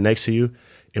the guy next to you,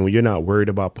 and when you're not worried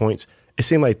about points, it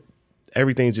seemed like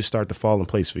everything just started to fall in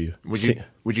place for you.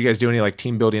 Would you guys do any like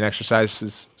team building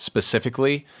exercises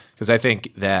specifically? Because I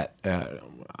think that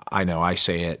I know I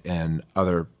say it, and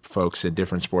other folks in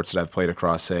different sports that I've played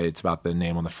across say it's about the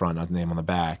name on the front, not the name on the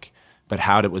back. But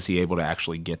how was he able to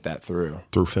actually get that through?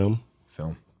 Through film.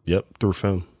 Film. Yep, through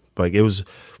film. Like it was.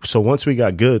 So once we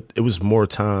got good, it was more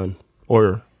time,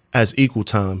 or as equal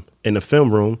time in the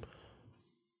film room.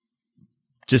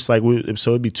 Just like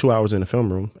so it'd be 2 hours in the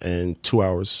film room and 2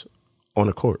 hours on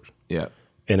the court. Yeah.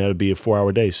 And it'll be a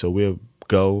 4-hour day. So we'll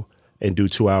go and do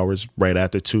 2 hours right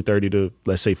after 2:30 to,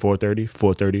 let's say, 4:30,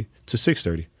 4:30 to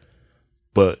 6:30.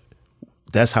 But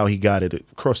that's how he got it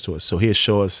across to us. So he'll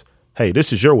show us, hey,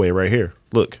 this is your way right here.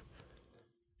 Look.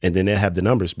 And then they'll have the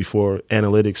numbers before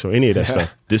analytics or any of that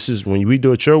stuff. This is when we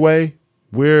do it your way,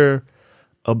 we're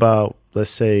about,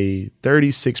 let's say,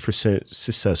 36%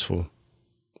 successful.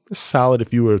 It's solid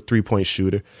if you were a three-point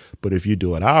shooter. But if you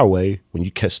do it our way, when you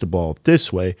catch the ball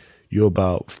this way, you're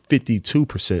about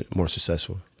 52% more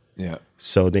successful. Yeah.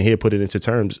 So then he'll put it into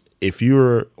terms. If you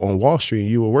were on Wall Street and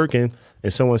you were working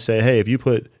and someone said, hey, if you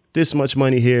put this much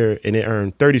money here and it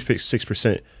earned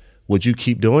 36%, would you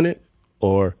keep doing it?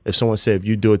 Or if someone said, if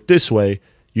you do it this way,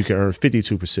 you can earn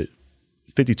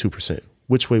 52%.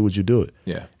 Which way would you do it?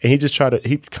 Yeah. And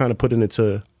he kind of put it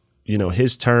into, you know,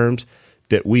 his terms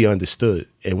that we understood.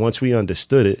 And once we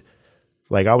understood it,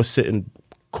 like I was sitting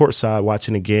courtside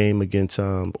watching a game against,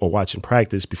 or watching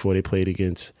practice before they played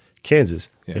against Kansas.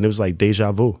 Yeah. And it was like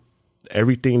deja vu.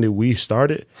 Everything that we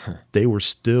started, they were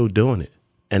still doing it.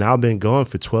 And I've been going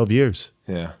for 12 years.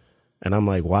 Yeah. And I'm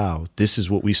like, wow, this is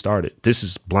what we started. This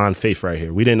is blind faith right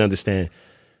here. We didn't understand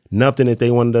nothing that they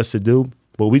wanted us to do,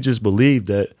 but we just believed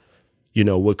that, you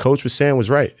know, what Coach was saying was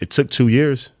right. It took 2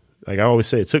 years. Like I always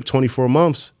say, it took 24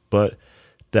 months, but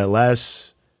that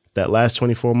last, that last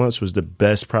 24 months was the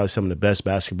best, probably some of the best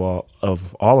basketball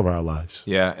of all of our lives.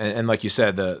 Yeah, and like you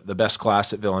said, the best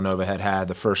class that Villanova had,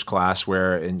 the first class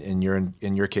where in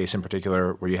your case in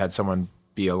particular, where you had someone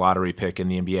be a lottery pick in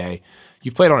the NBA.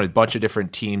 You've played on a bunch of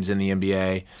different teams in the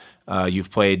NBA. You've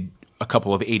played a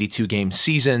couple of 82-game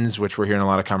seasons, which we're hearing a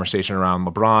lot of conversation around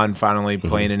LeBron finally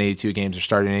playing in 82 games or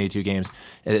starting in 82 games.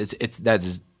 That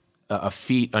is a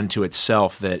feat unto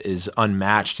itself that is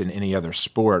unmatched in any other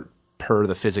sport per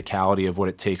the physicality of what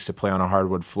it takes to play on a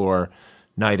hardwood floor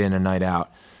night in and night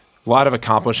out. A lot of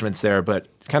accomplishments there, but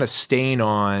kind of staying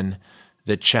on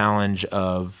the challenge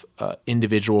of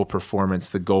individual performance,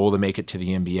 the goal to make it to the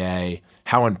NBA,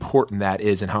 how important that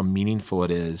is and how meaningful it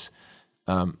is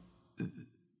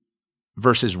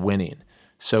versus winning.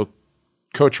 So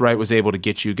Coach Wright was able to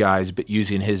get you guys, but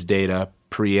using his data,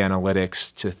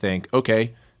 pre-analytics, to think,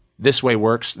 okay, this way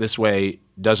works, this way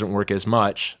doesn't work as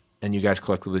much, and you guys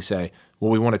collectively say, well,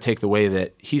 we want to take the way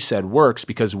that he said works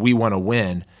because we want to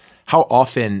win. How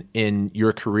often in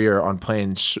your career on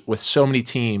playing with so many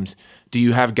teams do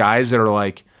you have guys that are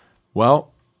like,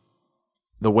 well,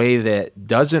 the way that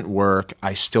doesn't work,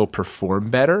 I still perform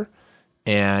better,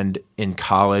 and in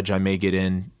college I may get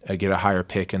a higher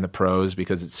pick in the pros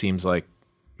because it seems like,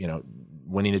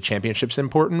 winning a championship's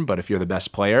important, but if you're the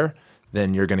best player,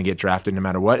 then you're going to get drafted no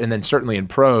matter what. And then certainly in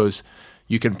pros,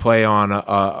 you can play on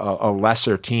a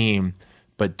lesser team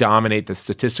but dominate the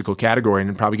statistical category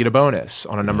and probably get a bonus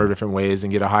on a number of different ways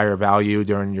and get a higher value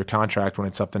during your contract when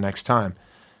it's up the next time.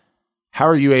 How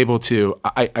are you able to,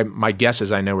 my guess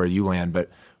is I know where you land, but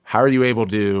how are you able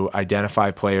to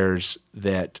identify players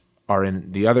that are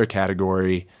in the other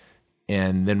category,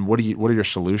 and then what are your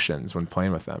solutions when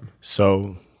playing with them?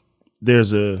 So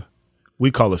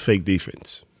we call it fake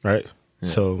defense, right? Yeah.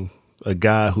 So a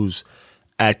guy who's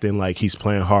acting like he's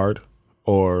playing hard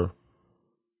or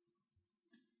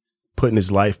putting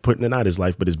his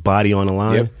body on the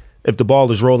line. Yep. If the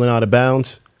ball is rolling out of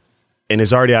bounds and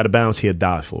it's already out of bounds, he'll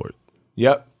dive for it.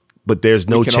 Yep. But there's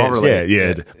no chance.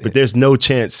 Yeah. But there's no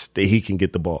chance that he can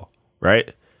get the ball,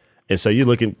 right? And so you're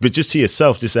looking, but just to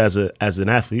yourself, just as an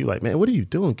athlete, you're like, man, what are you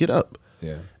doing? Get up.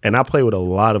 Yeah. And I play with a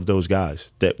lot of those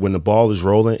guys that when the ball is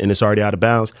rolling and it's already out of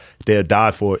bounds, they'll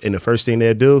dive for it. And the first thing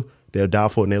they'll do, they'll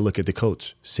dive for it and they'll look at the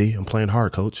coach. See, I'm playing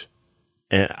hard, coach.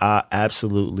 And I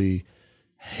absolutely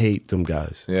hate them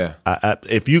guys. Yeah.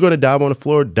 If you're going to dive on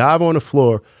the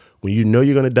floor when you know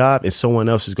you're going to dive and someone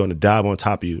else is going to dive on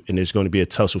top of you and there's going to be a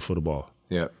tussle for the ball.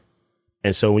 Yeah.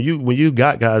 And so when you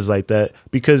got guys like that,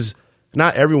 because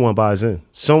not everyone buys in.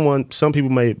 Some people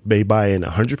may buy in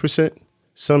 100%.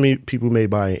 Some people may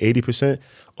buy in 80%,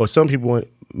 or some people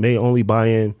may only buy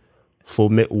in for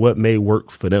what may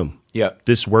work for them. Yeah.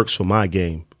 This works for my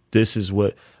game. This is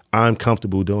what I'm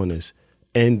comfortable doing this.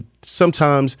 And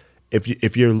sometimes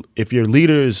if your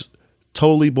leader is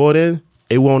totally bought in,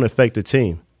 it won't affect the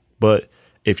team. But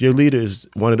if your leader is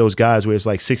one of those guys where it's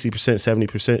like 60%,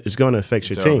 70%, it's going to affect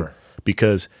your team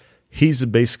because he's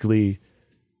basically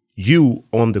you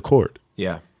on the court.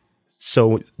 Yeah.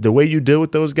 So the way you deal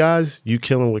with those guys, you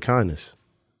kill them with kindness.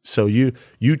 So you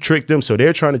trick them. So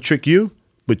they're trying to trick you,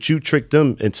 but you trick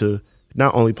them into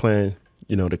not only playing,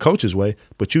 the coach's way,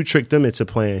 but you trick them into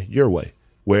playing your way.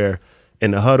 Where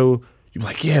in the huddle, you're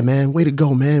like, yeah, man, way to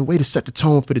go, man. Way to set the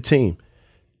tone for the team.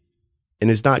 And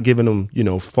it's not giving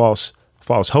them, false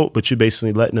hope, but you're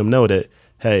basically letting them know that,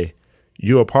 hey,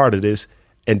 you're a part of this.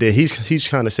 And then he's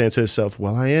kind of saying to himself,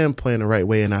 well, I am playing the right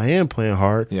way and I am playing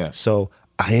hard. Yeah. So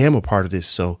I am a part of this.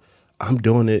 So I'm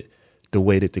doing it the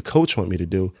way that the coach want me to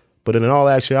do. But in all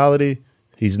actuality,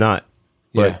 he's not.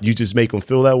 But you just make him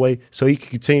feel that way so he can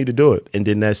continue to do it. And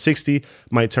then that 60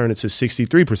 might turn into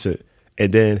 63%.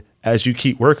 And then as you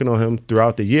keep working on him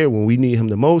throughout the year, when we need him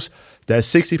the most, that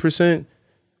 60%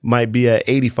 might be at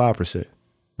 85%.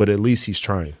 But at least he's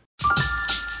trying.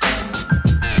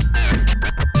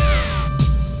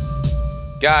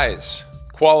 Guys,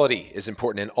 quality is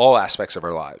important in all aspects of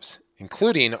our lives,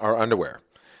 including our underwear.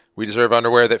 We deserve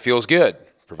underwear that feels good,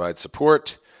 provides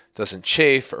support, doesn't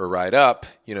chafe or ride up.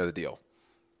 You know the deal.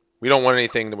 We don't want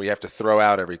anything that we have to throw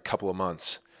out every couple of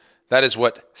months. That is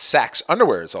what Saxx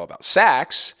underwear is all about.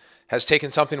 Saxx has taken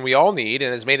something we all need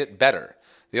and has made it better.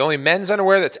 The only men's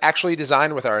underwear that's actually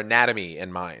designed with our anatomy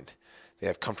in mind. They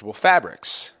have comfortable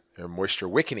fabrics. They're moisture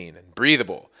wicking and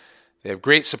breathable. They have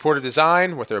great supportive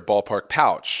design with their ballpark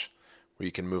pouch, where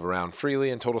you can move around freely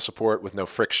in total support with no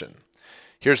friction.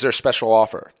 Here's their special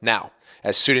offer. Now,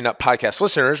 as Suiting Up podcast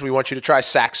listeners, we want you to try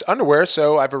Saxx underwear,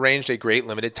 so I've arranged a great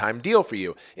limited time deal for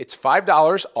you. It's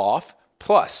 $5 off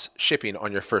plus shipping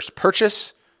on your first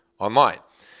purchase online.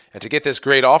 And to get this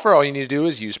great offer, all you need to do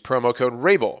is use promo code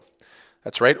RABLE.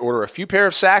 That's right. Order a few pair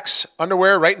of Saxx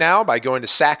underwear right now by going to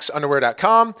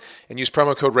saxxunderwear.com and use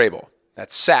promo code Rabel.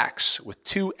 That's Saxx with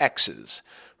 2 X's.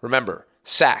 Remember,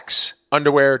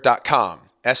 saxxunderwear.com.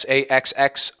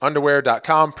 SAXX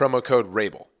underwear.com, promo code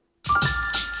Rabel.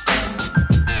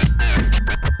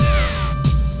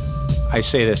 I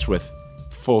say this with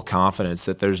full confidence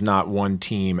that there's not one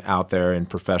team out there in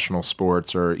professional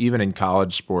sports or even in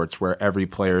college sports where every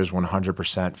player is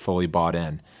 100% fully bought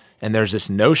in. And there's this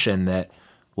notion that,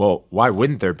 well, why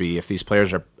wouldn't there be if these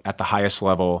players are at the highest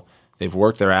level? They've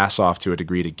worked their ass off to a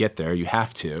degree to get there. You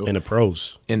have to. In the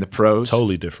pros.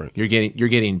 Totally different. You're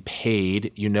getting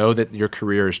paid. You know that your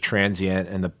career is transient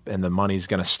and the money's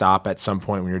going to stop at some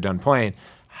point when you're done playing.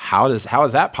 How is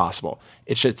that possible?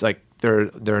 It's just like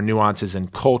there are nuances in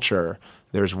culture.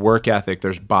 There's work ethic,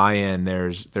 there's buy-in,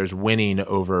 there's winning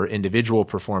over individual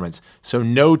performance. So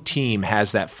no team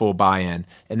has that full buy-in.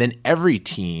 And then every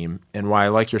team, and why I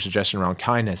like your suggestion around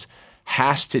kindness,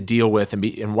 has to deal with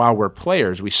and while we're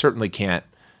players, we certainly can't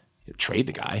trade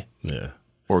the guy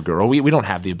or girl. We don't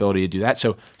have the ability to do that.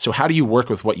 So how do you work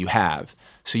with what you have?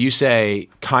 So you say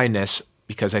kindness,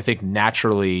 because I think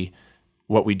naturally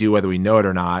what we do, whether we know it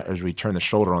or not, is we turn the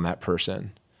shoulder on that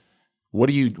person. What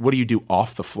do you do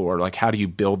off the floor? Like, how do you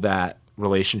build that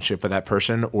relationship with that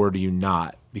person, or do you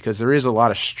not? Because there is a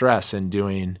lot of stress in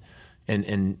doing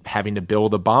and having to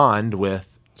build a bond with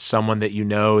someone that you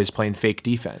know is playing fake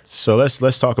defense. So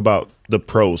let's talk about the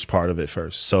pros part of it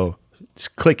first. So it's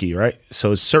cliquey, right?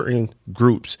 So it's certain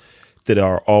groups that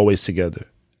are always together.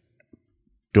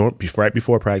 Right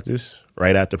before practice,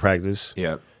 right after practice.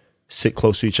 Yeah. Sit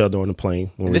close to each other on the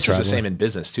plane when and we're this traveling. Is the same in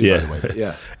business too, by the way. But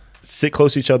yeah. Sit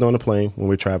close to each other on the plane when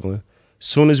we're traveling.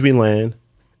 Soon as we land,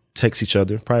 text each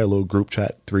other, probably a little group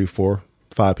chat, 3, 4,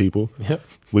 5 people. Yep.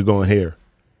 We're going here,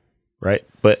 right?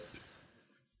 But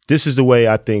this is the way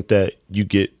I think that you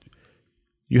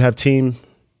have team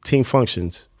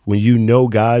functions. When you know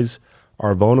guys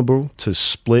are vulnerable to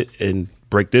split and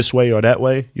break this way or that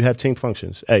way, you have team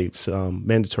functions. Hey, it's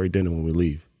mandatory dinner when we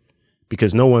leave.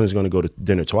 Because no one is going to go to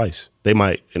dinner twice. They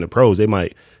might, in the pros, they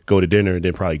might go to dinner and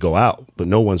then probably go out, but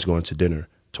no one's going to dinner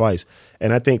twice.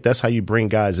 And I think that's how you bring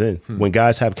guys in. When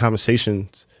guys have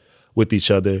conversations with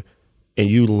each other and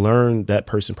you learn that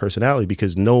person's personality,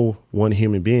 because no one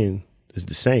human being is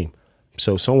the same.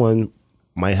 So someone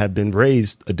might have been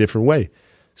raised a different way.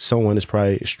 Someone is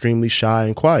probably extremely shy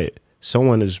and quiet.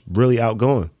 Someone is really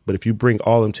outgoing. But if you bring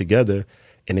all of them together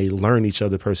and they learn each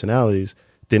other's personalities,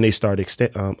 then they start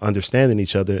understanding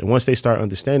each other. And once they start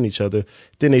understanding each other,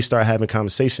 then they start having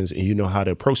conversations and you know how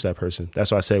to approach that person.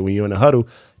 That's why I say when you're in a huddle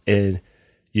and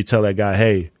you tell that guy,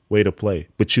 hey, way to play,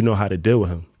 but you know how to deal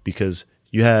with him because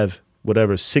you have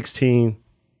whatever 16,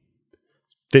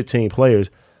 15 players,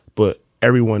 but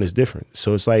everyone is different.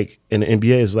 So it's like in the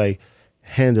NBA, it's like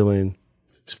handling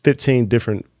 15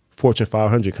 different Fortune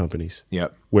 500 companies.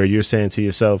 Yep. Where you're saying to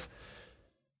yourself,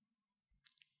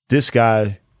 this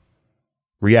guy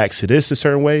reacts to this a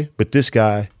certain way, but this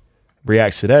guy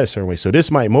reacts to that a certain way. So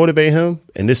this might motivate him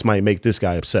and this might make this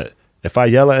guy upset. If I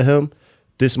yell at him,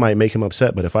 this might make him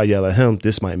upset, but if I yell at him,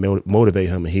 this might motivate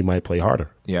him and he might play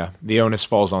harder. Yeah, the onus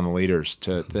falls on the leaders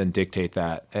to then dictate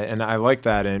that. And I like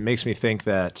that, and it makes me think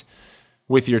that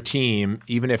with your team,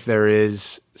 even if there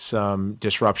is some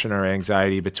disruption or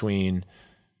anxiety between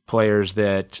players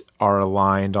that are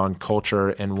aligned on culture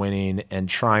and winning and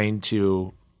trying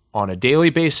to, on a daily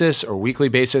basis or weekly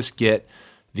basis, get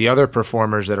the other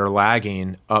performers that are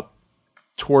lagging up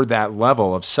toward that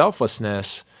level of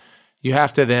selflessness, you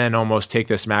have to then almost take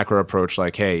this macro approach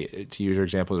like, hey, to use your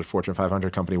example of a Fortune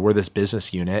 500 company, we're this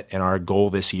business unit and our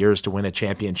goal this year is to win a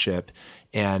championship.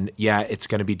 And yeah, it's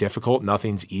going to be difficult.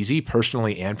 Nothing's easy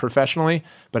personally and professionally.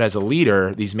 But as a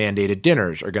leader, these mandated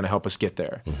dinners are going to help us get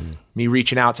there. Mm-hmm. Me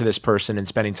reaching out to this person and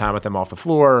spending time with them off the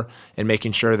floor and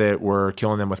making sure that we're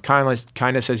killing them with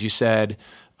kindness, as you said,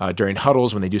 during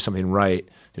huddles when they do something right,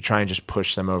 to try and just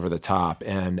push them over the top.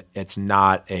 And it's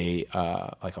not a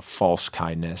like a false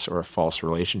kindness or a false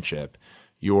relationship.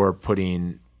 You're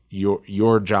putting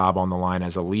your job on the line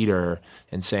as a leader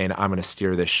and saying, I'm going to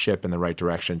steer this ship in the right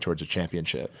direction towards a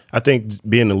championship. I think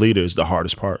being the leader is the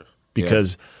hardest part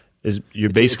because you're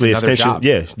basically it's extension. job.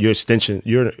 Yeah,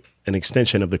 you're an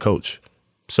extension of the coach.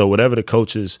 So whatever the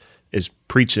coach is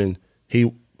preaching,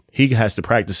 he has to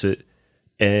practice it,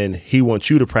 and he wants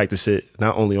you to practice it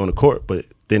not only on the court, but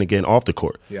then again off the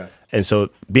court. Yeah. And so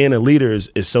being a leader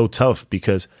is so tough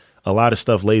because a lot of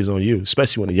stuff lays on you,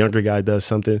 especially when a younger guy does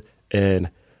something and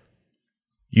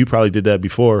you probably did that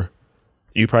before.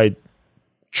 You probably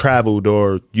traveled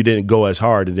or you didn't go as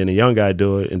hard, and then a young guy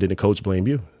do it, and then the coach blame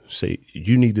you. say,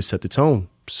 you need to set the tone.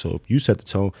 So if you set the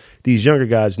tone, these younger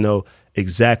guys know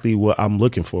exactly what I'm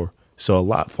looking for. So a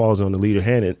lot falls on the leader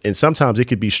hand. And sometimes it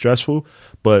could be stressful,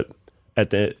 but at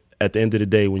the end of the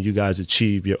day, when you guys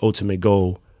achieve your ultimate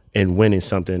goal and winning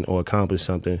something or accomplish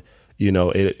something,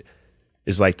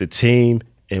 it's like the team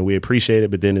and we appreciate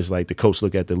it, but then it's like the coach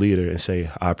look at the leader and say,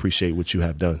 I appreciate what you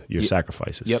have done, your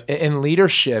sacrifices. Yep. And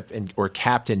leadership or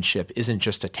captainship isn't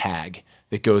just a tag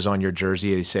that goes on your jersey.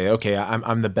 You say, okay,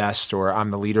 I'm the best, or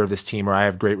I'm the leader of this team, or I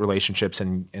have great relationships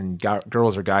and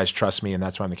girls or guys trust me and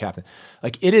that's why I'm the captain.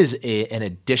 Like, it is an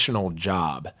additional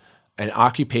job, an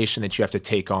occupation that you have to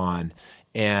take on.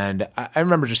 And I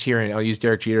remember just hearing, I'll use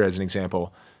Derek Jeter as an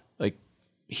example, like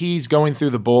he's going through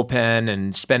the bullpen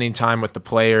and spending time with the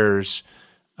players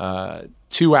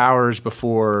 2 hours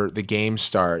before the game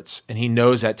starts. And he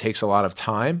knows that takes a lot of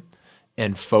time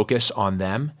and focus on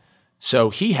them. So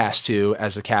he has to,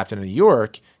 as the captain of New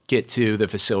York, get to the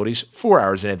facilities 4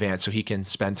 hours in advance so he can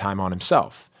spend time on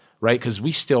himself, right? Because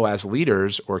we still, as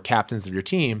leaders or captains of your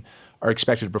team, are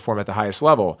expected to perform at the highest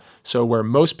level. So where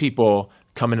most people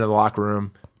come into the locker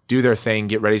room, do their thing,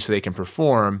 get ready so they can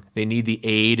perform, they need the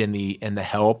aid and the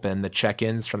help and the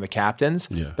check-ins from the captains.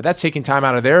 Yeah. But that's taking time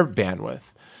out of their bandwidth.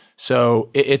 So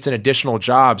it's an additional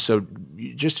job. So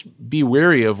just be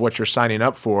wary of what you're signing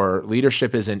up for.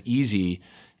 Leadership isn't easy.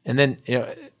 And then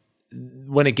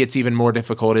when it gets even more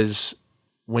difficult is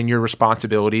when your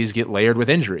responsibilities get layered with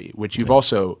injury, which you've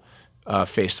also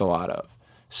faced a lot of.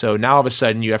 So now all of a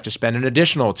sudden you have to spend an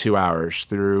additional 2 hours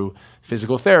through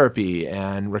physical therapy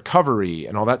and recovery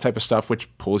and all that type of stuff, which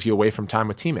pulls you away from time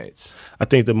with teammates. I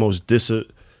think the most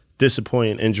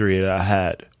disappointing injury that I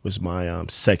had was my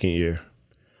second year.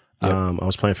 Yep. I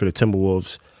was playing for the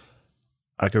Timberwolves.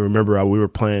 I can remember we were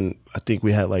playing, I think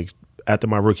we had after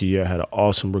my rookie year, I had an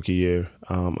awesome rookie year.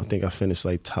 I think I finished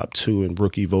top 2 in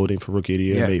rookie voting for rookie of the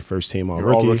year, made first team all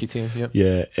rookie team. Yep.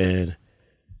 Yeah, and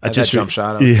I just jump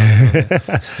shot.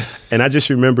 Yeah. And I just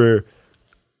remember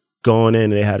going in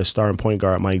and they had a starting point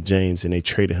guard, Mike James, and they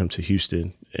traded him to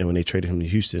Houston. And when they traded him to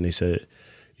Houston, they said,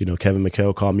 Kevin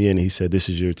McHale called me in and he said, this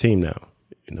is your team now.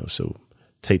 So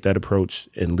take that approach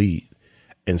and lead.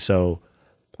 And so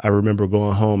I remember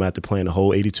going home after playing the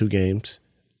whole 82 games,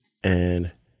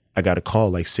 and I got a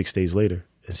call 6 days later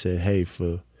and said, hey,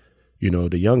 for,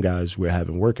 the young guys, we're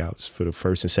having workouts. For the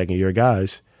first and second year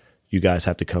guys, you guys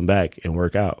have to come back and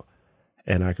work out.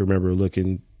 And I can remember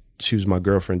looking, she was my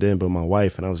girlfriend then, but my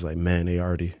wife, and I was like, man, they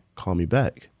already called me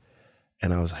back.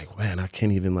 And I was like, man, I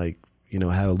can't even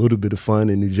have a little bit of fun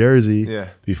in New Jersey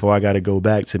before I got to go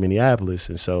back to Minneapolis.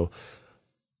 And so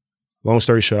long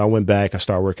story short, I went back, I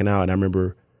started working out, and I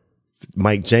remember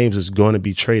Mike James was going to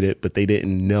be traded, but they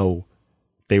didn't know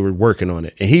they were working on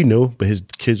it. And he knew, but his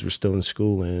kids were still in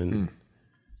school, and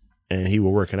he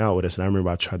was working out with us. And I remember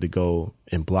I tried to go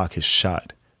and block his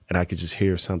shot, and I could just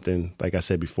hear something, like I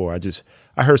said before,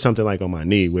 I heard something on my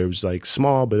knee where it was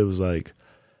small, but it was like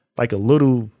a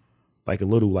little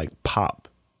pop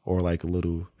or a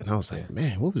little, and I was like,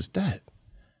 man, what was that?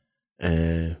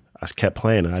 And I kept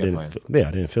playing, and I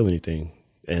didn't feel anything.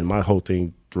 And my whole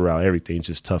thing throughout everything,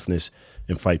 just toughness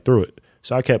and fight through it.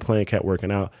 So I kept playing, kept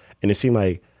working out. And it seemed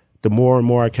like the more and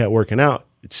more I kept working out,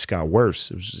 it just got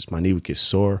worse. It was just my knee would get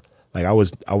sore. I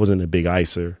wasn't a big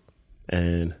icer,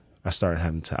 and I started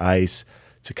having to ice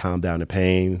to calm down the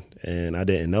pain, and I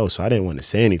didn't know. So I didn't want to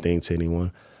say anything to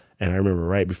anyone. And I remember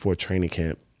right before training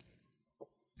camp,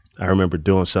 I remember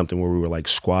doing something where we were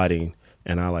squatting,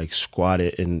 and I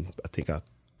squatted, and I think I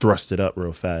thrust it up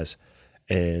real fast,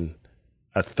 and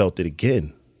I felt it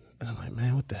again. And I'm like,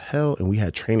 man, what the hell? And we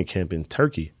had training camp in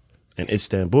Turkey, in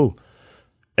Istanbul.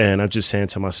 And I'm just saying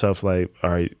to myself, all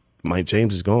right, Mike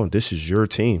James is gone. This is your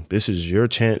team. This is your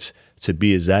chance to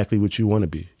be exactly what you want to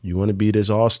be. You want to be this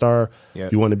all-star.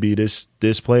 Yep. You want to be this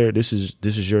player. This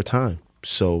is your time.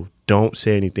 So don't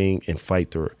say anything and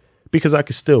fight through it. Because I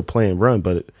could still play and run,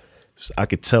 but I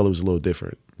could tell it was a little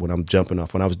different when I'm jumping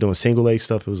off. When I was doing single leg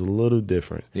stuff, it was a little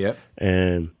different. Yep.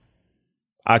 And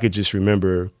I could just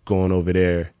remember going over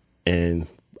there, and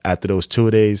after those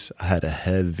 2 days, I had a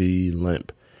heavy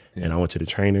limp. Yeah. And I went to the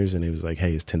trainers, and it was like,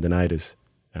 hey, it's tendonitis.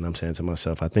 And I'm saying to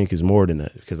myself, I think it's more than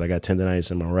that, because I got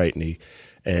tendonitis in my right knee.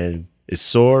 And it's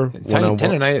sore.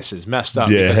 Tendonitis is messed up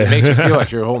because it makes you feel like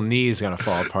your whole knee is going to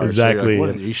fall apart. Exactly. So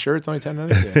are you sure it's only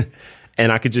tendonitis? Yeah.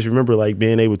 And I could just remember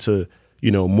being able to,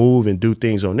 move and do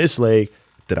things on this leg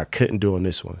that I couldn't do on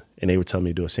this one. And they would tell me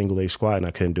to do a single leg squat, and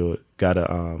I couldn't do it. Got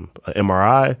a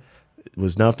MRI,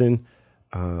 was nothing.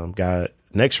 Got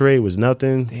an X-ray, was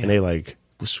nothing. Damn. And they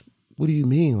what do you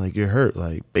mean? You're hurt?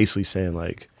 Basically saying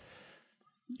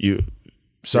you're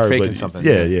faking something.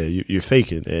 Yeah, you're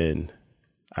faking. And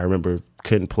I remember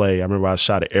couldn't play. I remember I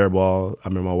shot an air ball. I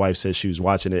remember my wife said she was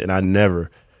watching it, and I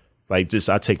never, I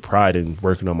take pride in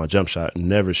working on my jump shot and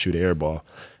never shoot an air ball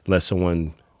unless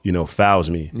someone, fouls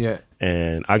me. Yeah.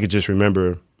 And I could just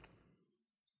remember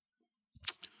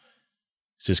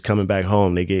just coming back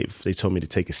home, they told me to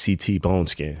take a CT bone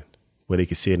scan where they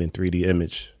could see it in 3D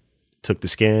image. Took the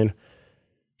scan,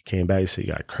 came back and said,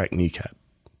 you got a cracked kneecap.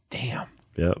 Damn.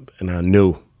 Yep. And I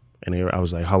knew. And I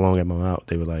was like, how long am I out?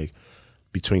 They were like,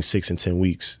 between 6 and 10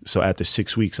 weeks. So after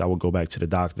 6 weeks, I would go back to the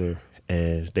doctor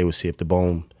and they would see if the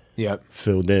bone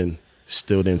filled in,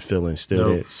 still didn't fill in,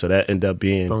 in. So that ended up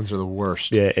being... Bones are the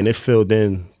worst. Yeah, and it filled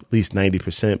in at least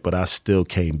 90%, but I still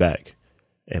came back.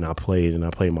 And I played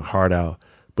my heart out.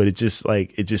 But it just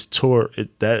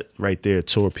that right there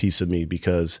tore a piece of me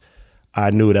because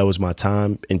I knew that was my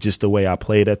time. And just the way I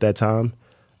played at that time,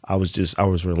 I was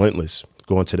relentless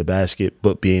going to the basket,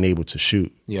 but being able to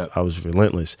shoot. Yeah, I was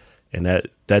relentless. And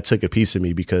that took a piece of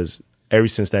me because ever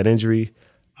since that injury,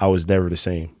 I was never the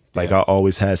same. I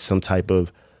always had some type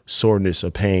of soreness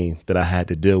or pain that I had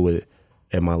to deal with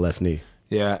in my left knee.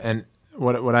 Yeah, and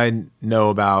what I know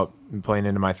about playing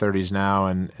into my 30s now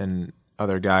and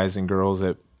other guys and girls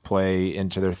that play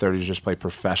into their 30s, just play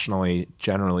professionally,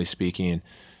 generally speaking,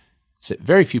 is that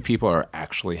very few people are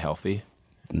actually healthy.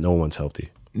 No one's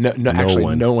healthy. No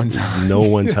one's healthy. No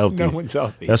one's healthy. No one's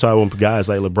healthy. That's why when guys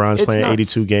like LeBron's playing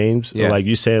 82 games, like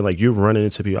you saying, like you're running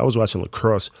into people. I was watching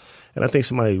lacrosse, and I think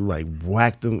somebody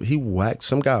whacked him.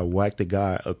 Some guy whacked the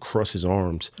guy across his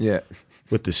arms. Yeah.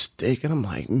 With the stick, and I'm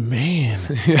like, man,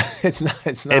 it's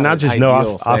not. And I just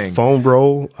know I foam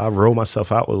roll. I roll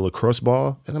myself out with a lacrosse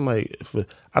ball, and I'm like,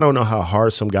 I don't know how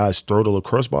hard some guys throw the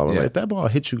lacrosse ball. I'm like, if that ball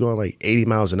hits you going like 80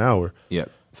 miles an hour,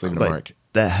 it's leaving a mark.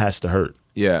 That has to hurt.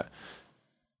 Yeah.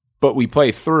 But we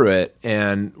play through it,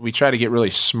 and we try to get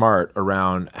really smart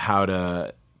around how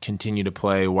to continue to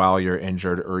play while you're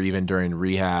injured or even during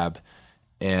rehab.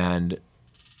 And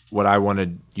what I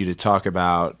wanted you to talk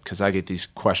about, because I get these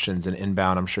questions in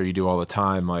inbound, I'm sure you do all the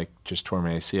time, like just tore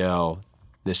my ACL,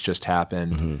 this just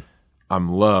happened. Mm-hmm. I'm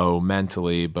low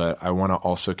mentally, but I want to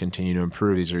also continue to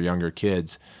improve. These are younger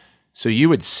kids. So you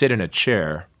would sit in a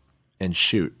chair and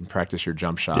shoot and practice your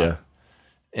jump shot. Yeah.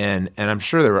 And I'm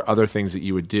sure there were other things that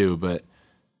you would do, but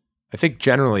I think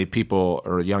generally people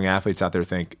or young athletes out there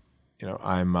think,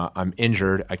 I'm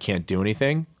injured, I can't do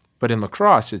anything. But in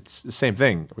lacrosse, it's the same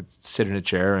thing. I would sit in a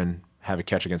chair and have a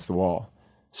catch against the wall.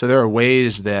 So there are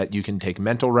ways that you can take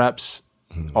mental reps,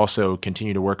 also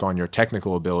continue to work on your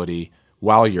technical ability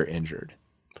while you're injured.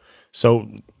 So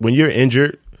when you're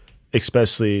injured,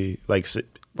 especially like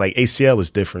ACL is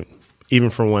different,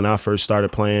 even from when I first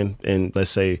started playing, and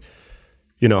let's say,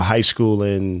 high school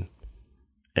and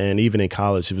even in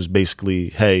college, it was basically,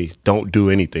 hey, don't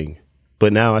do anything.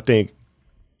 But now I think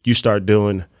you start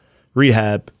doing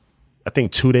rehab, I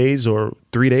think 2 days or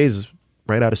 3 days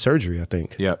right out of surgery, I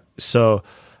think. Yeah. So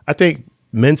I think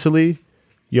mentally,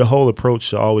 your whole approach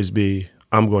should always be,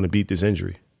 I'm going to beat this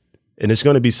injury. And it's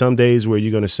going to be some days where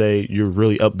you're going to say you're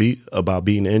really upbeat about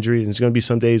beating the injury. And it's going to be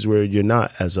some days where you're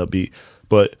not as upbeat.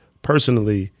 But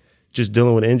personally, just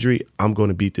dealing with injury, I'm going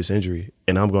to beat this injury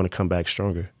and I'm going to come back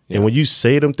stronger. Yeah. And when you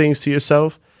say them things to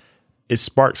yourself, it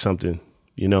sparks something,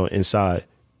 inside.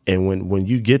 And when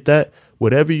you get that,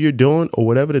 whatever you're doing or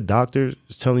whatever the doctor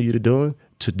is telling you to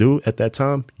do at that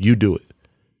time, you do it.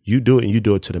 You do it and you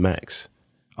do it to the max.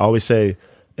 I always say,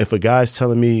 if a guy's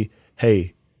telling me,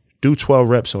 hey, do 12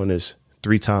 reps on this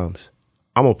 3 times,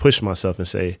 I'm going to push myself and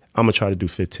say, I'm going to try to do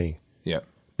 15. Yeah.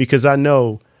 Because I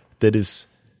know that it's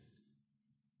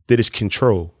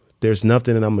control. There's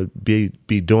nothing that I'm going to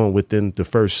be doing within the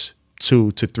first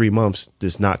 2 to 3 months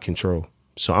that's not control.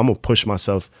 So I'm going to push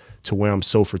myself to where I'm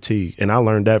so fatigued. And I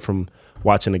learned that from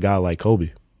watching a guy like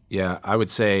Kobe. Yeah, I would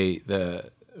say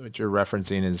what you're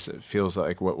referencing feels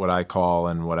like what I call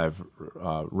and what I've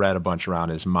read a bunch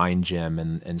around is mind gym.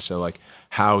 And so like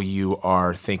how you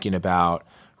are thinking about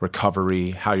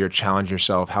recovery, how you're challenging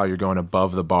yourself, how you're going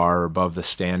above the bar or above the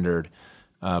standard.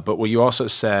 But what you also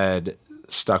said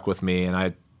stuck with me, and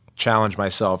I challenged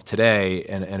myself today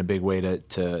in a big way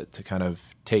to kind of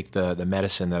take the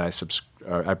medicine that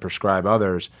I prescribe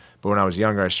others, but when I was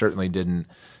younger I certainly didn't,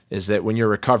 is that when you're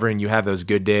recovering you have those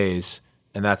good days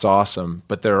and that's awesome,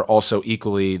 but there are also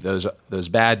equally those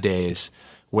bad days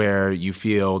where you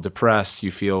feel depressed,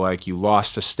 you feel like you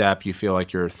lost a step, you feel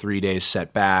like you're 3 days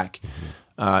set back.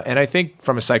 Mm-hmm. And I think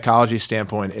from a psychology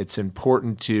standpoint it's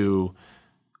important to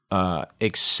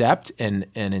accept and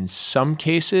in some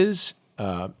cases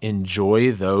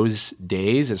enjoy those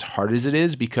days as hard as it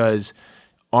is, because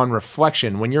on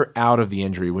reflection, when you're out of the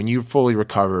injury, when you've fully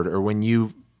recovered, or when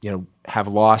you have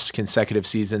lost consecutive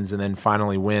seasons and then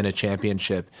finally win a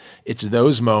championship. It's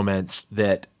those moments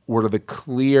that were the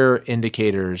clear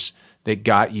indicators that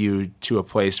got you to a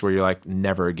place where you're like,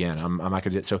 never again. I'm not going to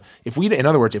do it. So in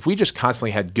other words, if we just constantly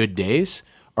had good days,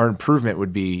 our improvement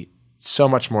would be so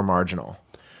much more marginal.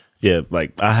 Yeah,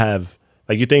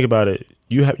 you think about it,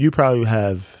 you probably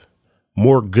have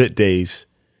more good days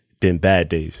than bad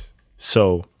days.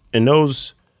 So in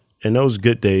those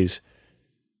good days,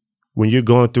 when you're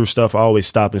going through stuff, I always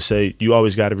stop and say, you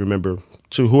always got to remember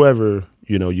to whoever,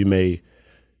 you may,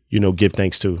 give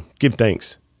thanks to. Give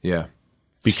thanks. Yeah.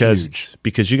 Because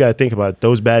you got to think about it,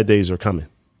 those bad days are coming.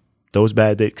 Those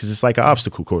bad days, because it's like an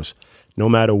obstacle course. No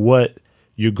matter what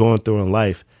you're going through in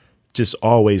life, just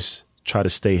always try to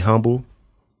stay humble.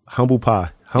 Humble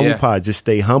pie. Just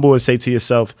stay humble and say to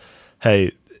yourself,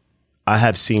 hey, I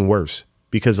have seen worse.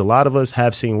 Because a lot of us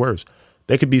have seen worse.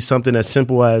 There could be something as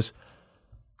simple as,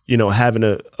 having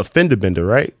a fender bender,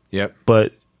 right? Yep.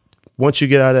 But once you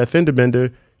get out of that fender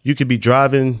bender, you could be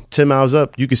driving 10 miles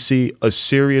up. You could see a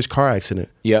serious car accident.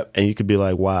 Yep. And you could be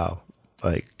like, wow,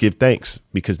 give thanks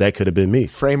because that could have been me.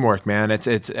 Framework, man.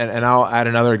 And I'll add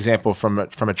another example from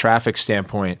a traffic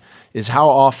standpoint is how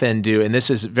often and this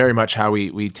is very much how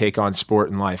we take on sport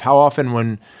in life. How often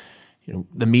when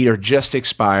the meter just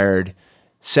expired,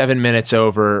 7 minutes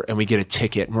over, and we get a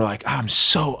ticket, and we're like, I'm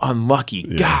so unlucky.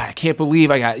 Yeah. God, I can't believe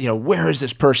I got, where is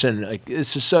this person? Like,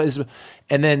 this is so,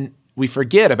 and then we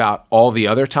forget about all the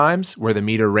other times where the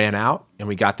meter ran out and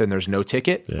we got there and there's no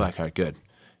ticket. Yeah. Like, all right, good.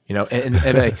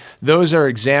 And those are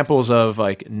examples of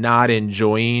like not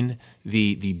enjoying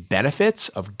the benefits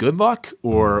of good luck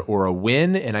or a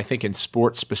win. And I think in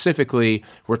sports specifically,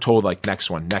 we're told like next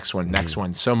one,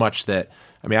 so much that,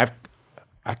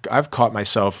 I've caught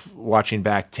myself watching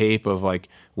back tape of like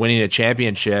winning a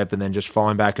championship and then just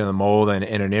falling back in the mold in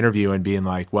an interview and being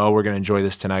like, well, we're going to enjoy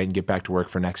this tonight and get back to work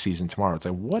for next season tomorrow. It's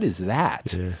like, what is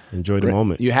that? Yeah, enjoy the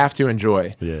moment. You have to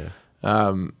enjoy. Yeah.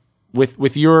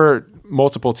 With your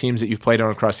multiple teams that you've played on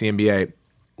across the NBA,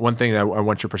 one thing that I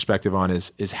want your perspective on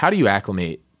is how do you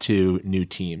acclimate to new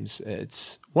teams?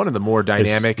 It's one of the more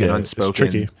dynamic and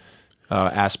unspoken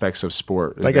aspects of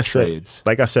sport. Like I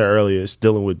said earlier, it's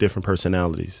dealing with different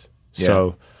personalities. Yeah.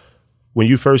 So when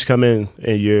you first come in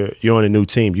and you're on a new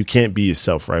team, you can't be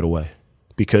yourself right away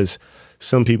because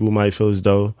some people might feel as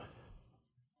though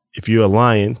if you're a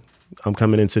lion, I'm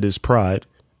coming into this pride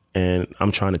and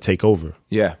I'm trying to take over.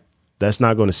 Yeah. That's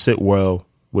not going to sit well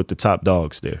with the top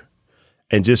dogs there.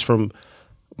 And just from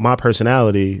my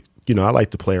personality, I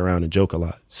like to play around and joke a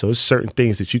lot. So it's certain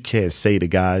things that you can't say to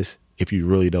guys if you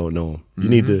really don't know them. You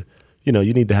need to,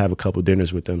 you need to have a couple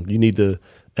dinners with them. You need to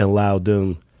allow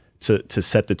them to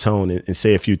set the tone and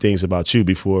say a few things about you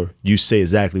before you say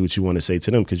exactly what you want to say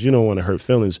to them because you don't want to hurt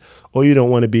feelings or you don't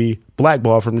want to be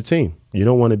blackballed from the team. You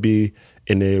don't want to be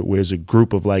in there where there's a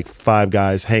group of like 5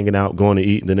 guys hanging out, going to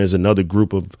eat, and then there's another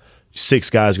group of 6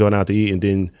 guys going out to eat, and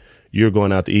then you're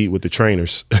going out to eat with the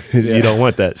trainers. You don't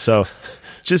want that. So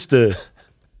just the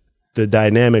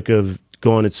dynamic of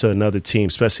going into another team,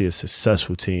 especially a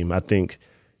successful team, I think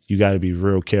you got to be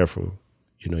real careful.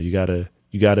 You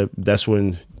gotta, that's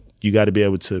when you got to be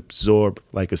able to absorb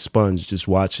like a sponge, just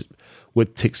watch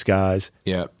what ticks guys,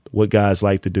 what guys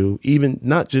like to do, even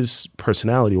not just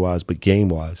personality wise, but game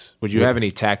wise. Would you have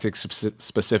any tactics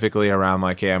specifically around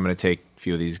like, hey, I'm going to take a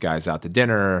few of these guys out to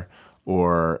dinner,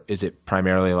 or is it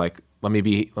primarily like, let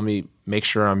me make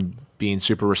sure I'm being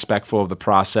super respectful of the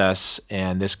process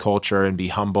and this culture and be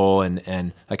humble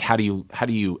and like how do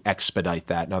you expedite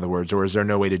that, in other words, or is there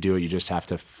no way to do it? You just have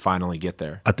to finally get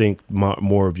there. I think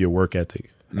more of your work ethic.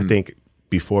 I think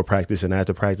before practice and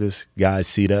after practice, guys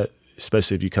see that,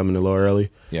 especially if you come in a little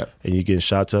early and you're getting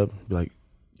shots up. Like,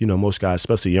 most guys,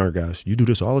 especially younger guys, you do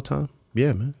this all the time?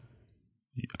 Yeah, man.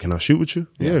 Can I shoot with you?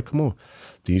 Yeah, come on.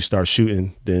 Then you start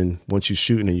shooting. Then once you're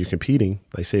shooting and you're competing,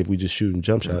 like say if we just shooting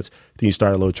jump shots, then you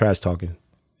start a little trash talking.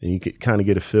 And you kind of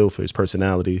get a feel for his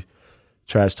personality,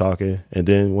 trash talking. And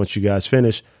then once you guys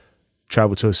finish,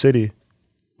 travel to a city,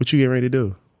 what you getting ready to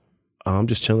do? I'm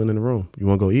just chilling in the room. You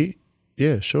want to go eat?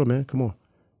 Yeah, sure, man. Come on.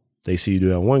 They see you do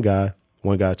that one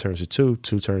guy turns to two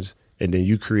turns, and then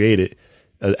you created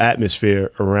an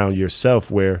atmosphere around yourself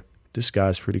where this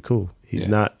guy's pretty cool. He's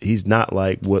not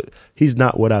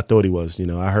what I thought he was.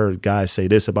 I heard guys say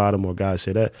this about him or guys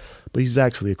say that, but he's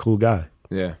actually a cool guy.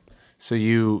 Yeah. So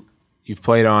you've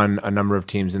played on a number of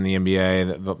teams in the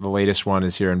NBA. The latest one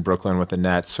is here in Brooklyn with the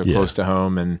Nets, so close to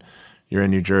home, and you're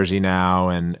in New Jersey now,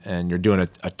 and you're doing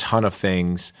a ton of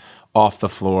things. off the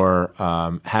floor,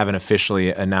 haven't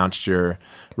officially announced your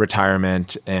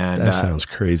retirement. And that sounds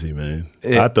crazy, man.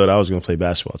 I thought I was going to play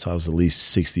basketball until I was at least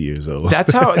 60 years old.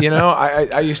 That's how,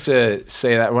 I used to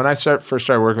say that when I first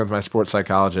started working with my sports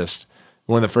psychologist.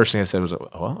 One of the first things I said was,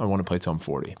 well, I want to play till I'm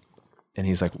 40. And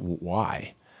he's like,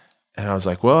 why? And I was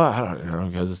like, well, I don't know,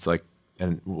 because it's like,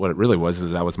 and what it really was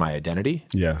is that was my identity.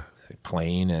 Yeah. Like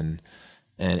playing and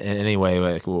anyway,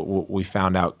 like what we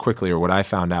found out quickly, or what I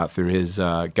found out through his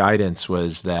guidance,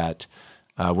 was that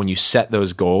when you set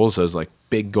those goals, those like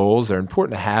big goals, they're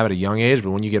important to have at a young age,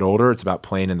 but when you get older, it's about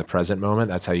playing in the present moment.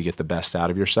 That's how you get the best out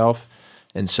of yourself.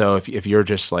 And so if you're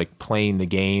just like playing the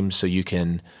game so you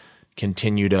can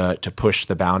continue to push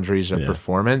the boundaries of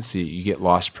performance, you get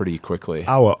lost pretty quickly.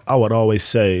 I would always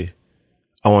say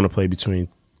I want to play between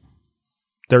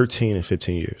 13 and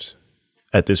 15 years.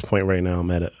 At this point right now,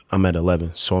 I'm at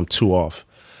 11, so I'm 2 off.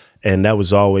 And that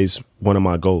was always one of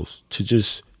my goals, to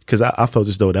just, because I felt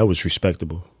as though that was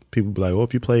respectable. People be like, oh,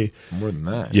 if you play more than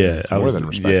that. Yeah. It's more than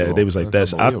respectable. Yeah, they was like,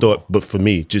 I thought, but for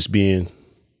me, just being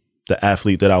the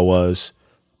athlete that I was,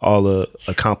 all the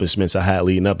accomplishments I had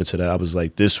leading up into that, I was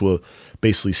like, this will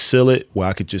basically seal it where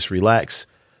I could just relax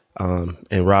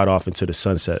and ride off into the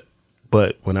sunset.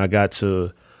 But when I got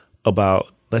to about,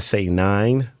 let's say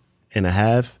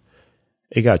 9.5,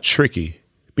 it got tricky,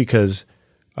 because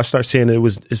I started saying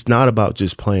that it's not about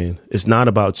just playing. It's not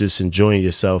about just enjoying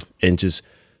yourself and just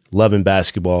loving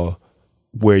basketball,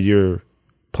 where you're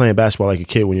playing basketball like a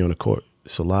kid when you're on the court.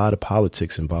 It's a lot of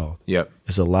politics involved. Yep.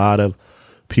 It's a lot of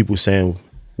people saying,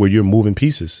 where you're moving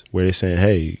pieces, where they're saying,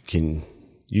 hey, can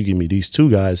you give me these 2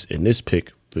 guys and this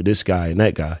pick for this guy and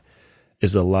that guy?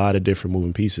 It's a lot of different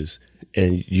moving pieces.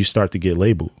 And you start to get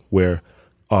labeled where,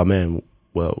 oh man,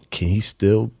 well, can he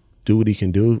still do what he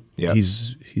can do? Yep.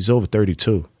 He's over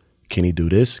 32. Can he do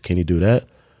this? Can he do that?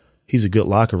 He's a good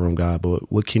locker room guy,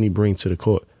 but what can he bring to the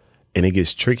court? And it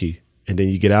gets tricky. And then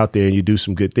you get out there and you do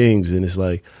some good things, and it's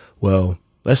like, well,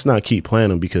 let's not keep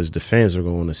playing him because the fans are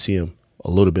going to see him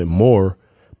a little bit more,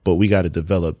 but we got to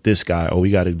develop this guy, or we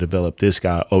got to develop this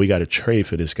guy, or we got to trade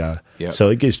for this guy. Yep. So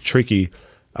it gets tricky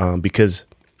because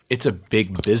it's a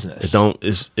big business.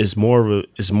 It's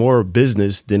more of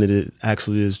business than it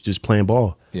actually is just playing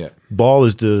ball. Yeah. Ball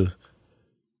is the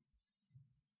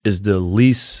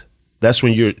least. That's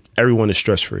when everyone is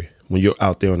stress free when you're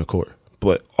out there on the court.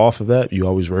 But off of that, you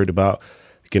always worried about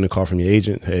getting a call from your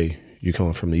agent. Hey, you're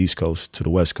coming from the East Coast to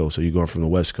the West Coast, or you're going from the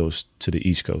West Coast to the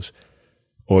East Coast,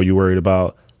 or you're worried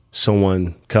about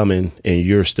someone coming and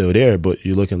you're still there, but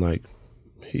you're looking like,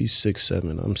 he's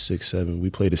 6'7", I'm 6'7".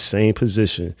 We play the same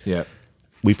position. Yeah.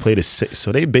 We played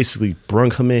so they basically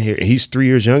brung him in here, and he's 3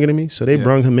 years younger than me, so they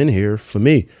brung him in here for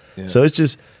me. Yeah. So it's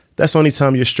just, that's the only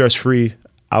time you're stress free,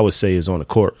 I would say, is on the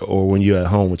court or when you're at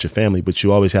home with your family. But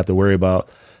you always have to worry about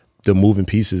the moving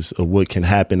pieces of what can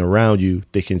happen around you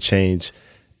that can change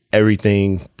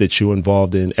everything that you're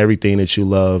involved in, everything that you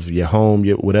love, your home,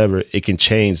 your whatever. It can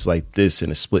change like this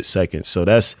in a split second. So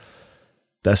that's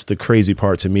the crazy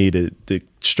part to me that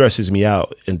stresses me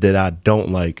out and that I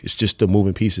don't like. It's just the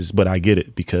moving pieces, but I get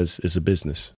it because it's a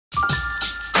business.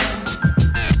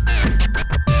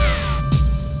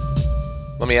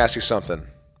 Let me ask you something.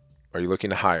 Are you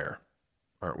looking to hire?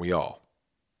 Aren't we all?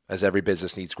 As every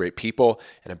business needs great people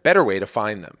and a better way to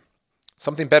find them.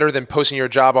 Something better than posting your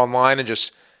job online and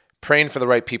just praying for the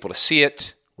right people to see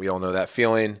it. We all know that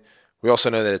feeling. We also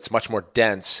know that it's much more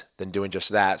dense than doing just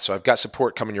that. So I've got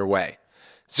support coming your way.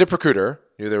 ZipRecruiter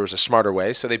knew there was a smarter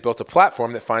way, so they built a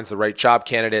platform that finds the right job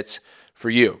candidates for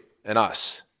you and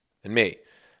us and me.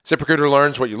 ZipRecruiter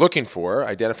learns what you're looking for,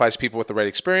 identifies people with the right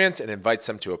experience, and invites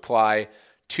them to apply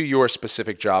to your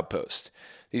specific job post.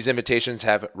 These invitations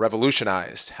have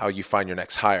revolutionized how you find your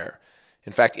next hire.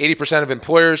 In fact, 80% of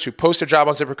employers who post a job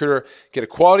on ZipRecruiter get a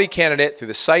quality candidate through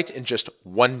the site in just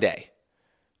 1 day.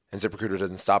 And ZipRecruiter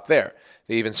doesn't stop there.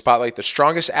 They even spotlight the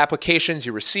strongest applications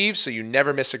you receive so you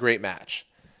never miss a great match.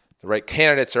 The right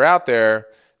candidates are out there.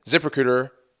 ZipRecruiter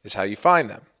is how you find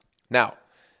them. Now,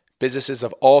 businesses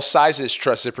of all sizes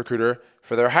trust ZipRecruiter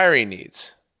for their hiring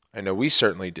needs. I know we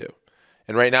certainly do.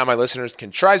 And right now, my listeners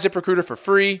can try ZipRecruiter for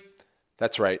free.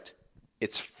 That's right.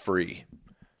 It's free.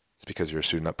 It's because you're a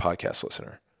Student Up Podcast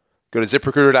listener. Go to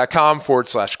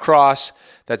ZipRecruiter.com/cross.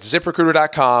 That's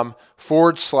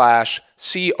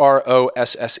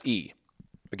ZipRecruiter.com/CROSSE.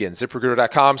 Again,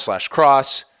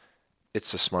 ZipRecruiter.com/cross.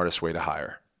 It's the smartest way to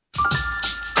hire.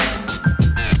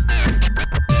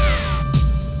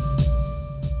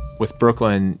 With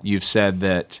Brooklyn, you've said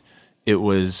that it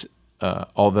was,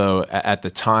 although at the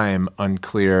time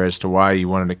unclear as to why you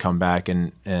wanted to come back,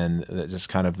 and just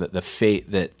kind of the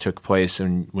fate that took place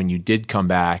when you did come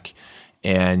back,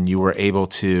 and you were able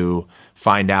to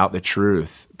find out the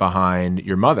truth behind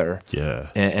your mother. Yeah.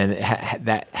 And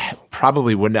that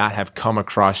probably would not have come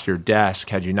across your desk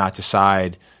had you not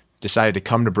decided to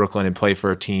come to Brooklyn and play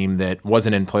for a team that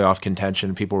wasn't in playoff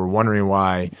contention. People were wondering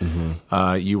why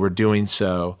you were doing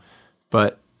so.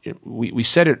 But we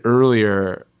said it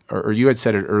earlier, or you had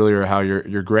said it earlier, how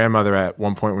your grandmother at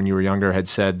one point when you were younger had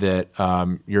said that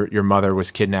your mother was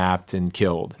kidnapped and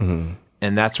killed. Mm-hmm.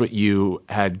 And that's what you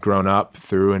had grown up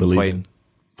through and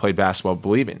played basketball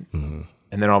believing. Mm-hmm.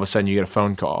 And then all of a sudden you get a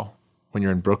phone call when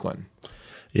you're in Brooklyn.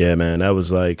 Yeah, man, that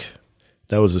was a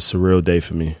surreal day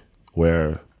for me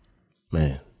where,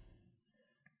 man,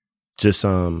 just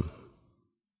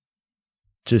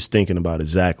thinking about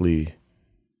exactly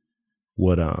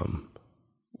what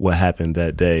happened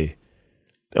that day.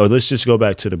 Oh, let's just go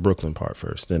back to the Brooklyn part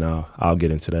first, then I'll get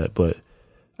into that. But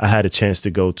I had a chance to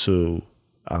go to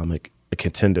a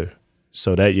contender.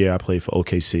 So that year I played for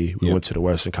OKC. We went to the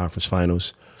Western Conference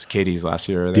Finals. It was Katie's last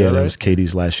year. That was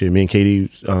Katie's last year. Me and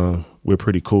Katie, we're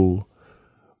pretty cool.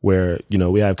 Where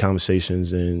we have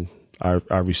conversations, and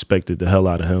I respected the hell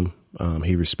out of him.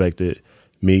 He respected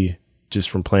me just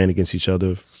from playing against each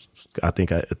other. I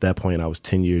think at that point I was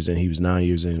 10 years in, he was 9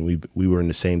 years in. We were in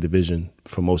the same division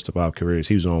for most of our careers.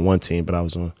 He was on one team, but I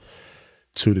was on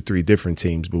 2 to 3 different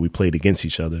teams. But we played against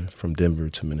each other from Denver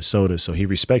to Minnesota, so he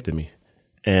respected me.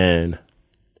 And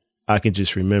I can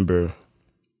just remember,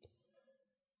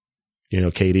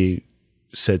 Katie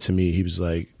said to me, he was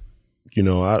like,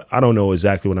 I don't know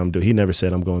exactly what I'm doing. He never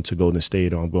said I'm going to Golden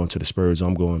State or I'm going to the Spurs or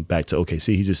I'm going back to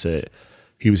OKC. He just said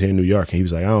he was here in New York and he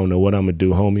was like, I don't know what I'm going to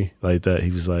do, homie, like that. He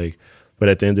was like, but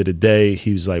at the end of the day,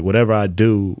 he was like, whatever I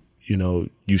do, you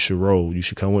should roll. You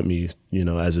should come with me,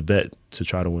 as a vet to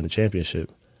try to win a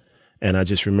championship. And I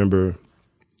just remember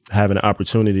having an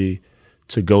opportunity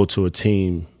to go to a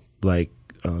team like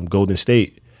Golden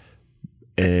State,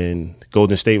 and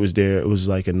Golden State was there. It was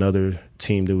like another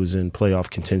team that was in playoff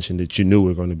contention that you knew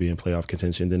were going to be in playoff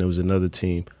contention. Then there was another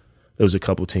team. There was a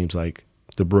couple teams like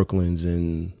the Brooklyns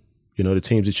and, the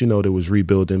teams that that was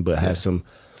rebuilding but had some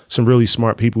really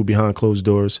smart people behind closed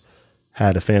doors,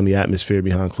 had a family atmosphere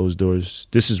behind closed doors.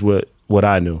 This is what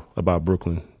I knew about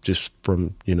Brooklyn just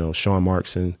from, Sean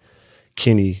Marks and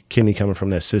Kenny coming from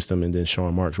that system, and then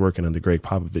Sean Marks working under Greg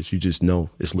Popovich. You just know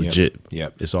it's legit.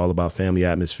 Yep. It's all about family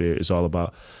atmosphere. It's all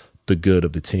about the good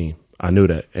of the team. I knew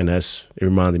that, and it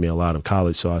reminded me a lot of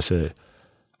college. So I said,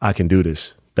 I can do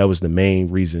this. That was the main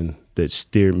reason that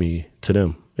steered me to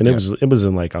them. And it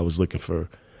wasn't like I was looking for,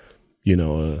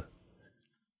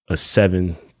 a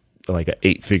 7, like an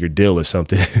 8-figure deal or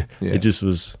something. Yeah. It just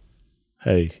was,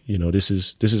 hey, this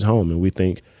is home, and we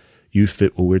think you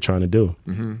fit what we're trying to do.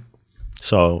 Mm-hmm.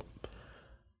 So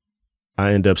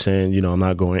I end up saying, I'm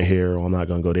not going here or I'm not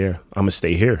going to go there. I'm going to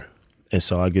stay here. And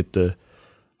so I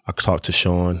talked to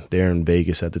Sean there in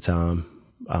Vegas at the time.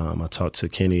 I talked to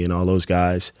Kenny and all those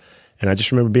guys. And I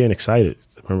just remember being excited.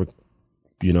 I remember,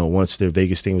 once the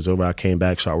Vegas thing was over, I came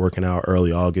back, started working out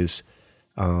early August,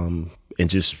 and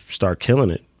just start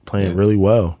killing it, playing really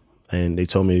well. And they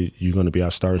told me, you're going to be our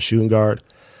starting shooting guard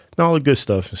and all the good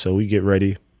stuff. And so we get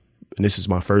ready. And this is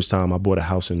my first time. I bought a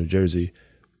house in New Jersey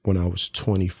when I was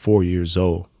 24 years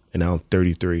old, and now I'm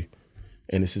 33.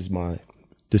 And this is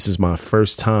my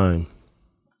first time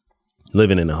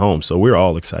living in a home. So we're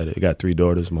all excited. I got 3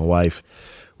 daughters, my wife.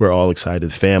 We're all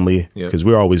excited, family, because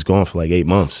we're always gone for like 8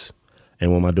 months.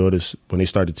 And when my daughters, when they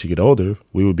started to get older,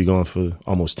 we would be gone for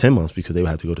almost 10 months because they would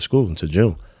have to go to school until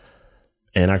June.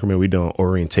 And I can remember we doing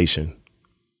orientation.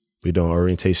 We doing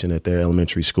orientation at their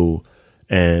elementary school,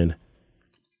 and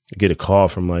get a call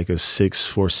from like a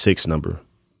 646 number,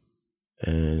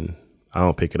 and I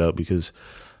don't pick it up because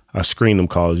I screen them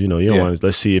calls. You don't want to,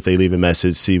 let's see if they leave a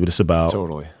message, see what it's about.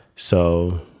 Totally.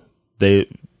 So they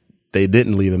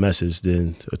didn't leave a message.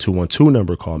 Then a 212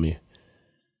 number called me.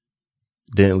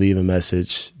 Didn't leave a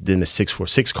message. Then the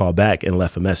 646 called back and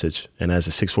left a message. And as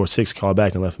the 646 called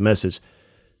back and left a message,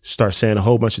 start saying a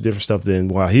whole bunch of different stuff. Then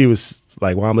while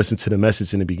I'm listening to the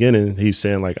message in the beginning, he was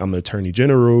saying like, I'm the attorney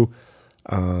general.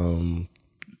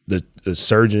 The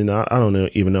surgeon, I don't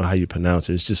even know how you pronounce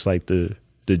it. It's just like the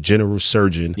general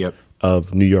surgeon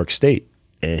of New York State.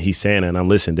 And he's saying that, and I'm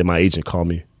listening. Then my agent called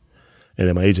me. And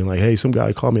then my agent like, hey, some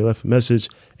guy called me, left a message.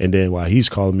 And then while he's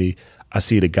calling me, I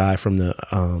see the guy from the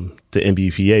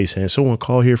NBPA saying, someone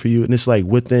call here for you. And it's like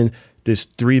within this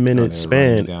 3-minute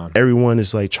span, everyone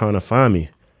is like trying to find me.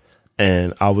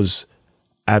 And I was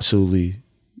absolutely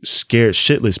scared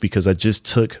shitless because I just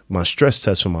took my stress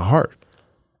test for my heart.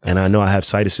 And I know I have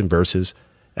situs inversus.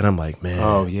 And I'm like, man.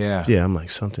 Oh, yeah. Yeah, I'm like,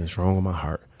 something's wrong with my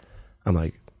heart. I'm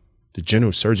like, the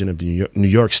general surgeon of New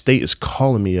York State is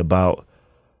calling me about,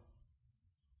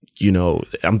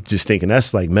 I'm just thinking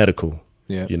that's like medical.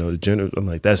 Yeah. The general, I'm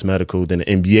like, that's medical. Then the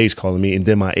NBA's calling me, and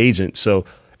then my agent. So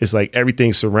it's like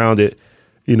everything's surrounded,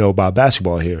 by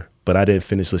basketball here. But I didn't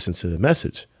finish listening to the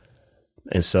message.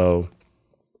 And so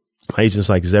my agent's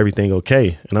like, is everything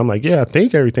okay? And I'm like, yeah, I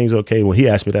think everything's okay. When he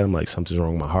asked me that, I'm like, something's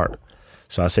wrong with my heart.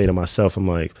 So I say to myself, I'm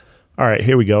like, all right,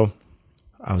 here we go.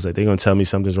 I was like, they're going to tell me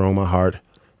something's wrong with my heart,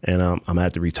 and I'm going to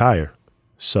have to retire.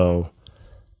 So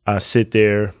I sit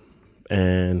there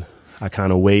and I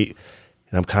kind of wait,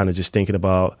 and I'm kind of just thinking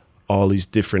about all these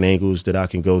different angles that I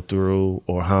can go through,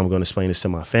 or how I'm going to explain this to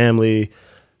my family.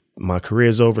 My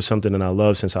career's over, something that I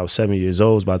love since I was 7 years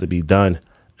old is about to be done,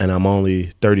 and I'm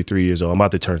only 33 years old. I'm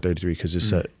about to turn 33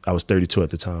 because I was 32 at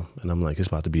the time, and I'm like, it's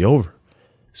about to be over.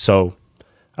 So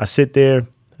I sit there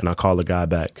and I call the guy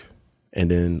back,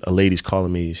 and then a lady's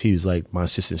calling me. He's like, my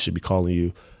assistant should be calling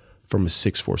you from a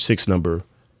 646 number,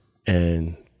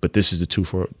 but this is the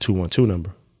 212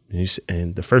 number.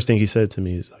 And the first thing he said to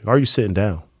me is like, are you sitting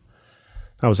down?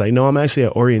 I was like, no, I'm actually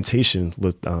at orientation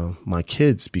with my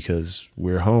kids because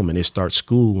we're home and they start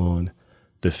school on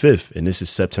the 5th, and this is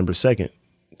September 2nd.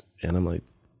 And I'm like,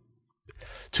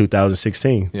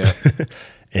 2016. Yeah.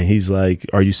 And he's like,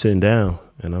 are you sitting down?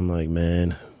 And I'm like,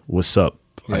 man, what's up?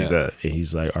 Like that. And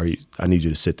he's like, I need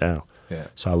you to sit down. Yeah.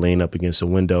 So I lean up against a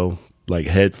window, like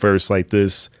head first like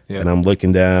this, Yeah. and I'm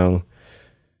looking down,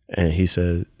 and he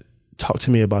said, talk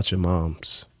to me about your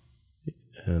moms.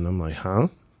 And I'm like, huh?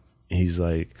 And he's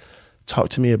like, talk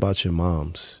to me about your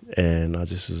moms. And I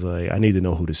just was like, I need to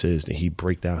know who this is. And he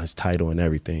break down his title and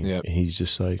everything. Yep. And he's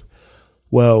just like,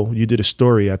 well, you did a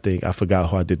story, I think. I forgot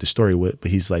who I did the story with,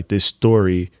 but he's like, this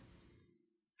story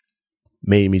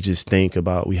made me just think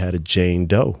about we had a Jane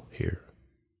Doe here.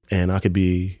 And I could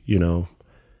be,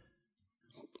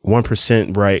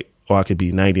 1% right, or I could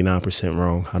be 99%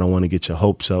 wrong. I don't want to get your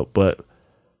hopes up, but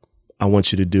I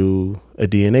want you to do a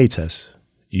DNA test.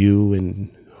 You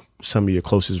and some of your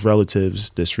closest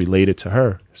relatives that's related to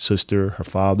her, sister, her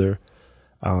father,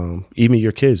 even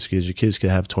your kids, because your kids could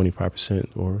have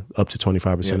 25% or up to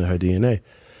 25% of her DNA.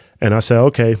 And I said,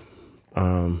 okay,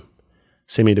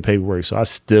 send me the paperwork. So I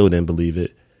still didn't believe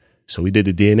it. So we did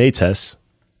the DNA test,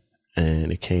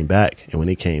 and it came back. And when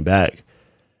it came back,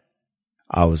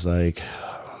 I was like,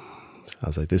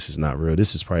 this is not real.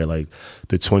 This is probably like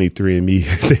the 23andMe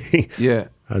thing. Yeah.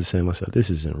 I was saying to myself, this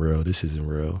isn't real. This isn't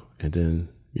real. And then,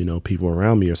 people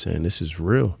around me are saying this is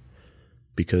real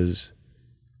because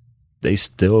they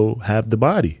still have the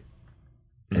body.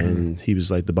 Mm-hmm. And he was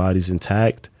like, the body's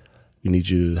intact. We need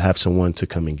you to have someone to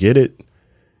come and get it.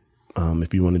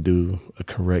 If you want to do a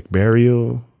correct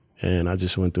burial. And I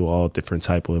just went through all different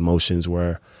type of emotions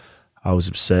where I was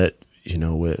upset,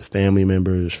 with family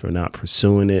members for not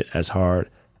pursuing it as hard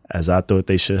as I thought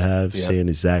they should have, saying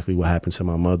exactly what happened to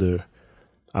my mother.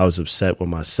 I was upset with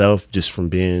myself just from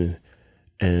being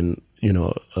in,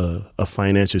 a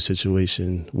financial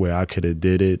situation where I could have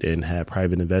did it and had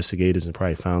private investigators and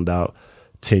probably found out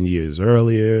 10 years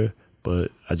earlier.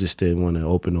 But I just didn't want to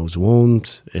open those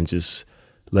wounds and just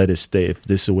let it stay. If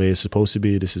this is the way it's supposed to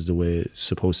be, this is the way it's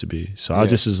supposed to be. So I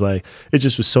just was like, it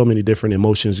just was so many different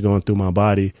emotions going through my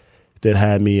body that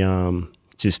had me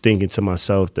just thinking to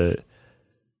myself that,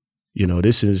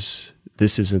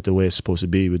 this isn't the way it's supposed to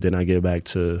be. But then I get back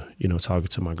to, talking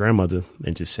to my grandmother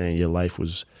and just saying your life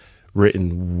was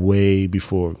written way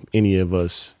before any of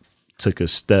us took a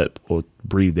step or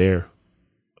breathed air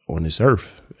on this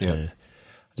earth. Yeah.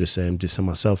 And just to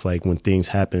myself, like when things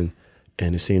happen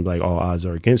and it seems like all odds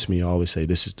are against me, I always say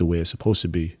this is the way it's supposed to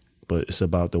be. But it's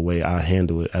about the way I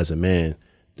handle it as a man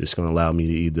that's going to allow me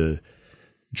to either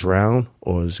drown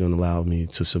or it's going to allow me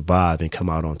to survive and come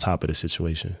out on top of the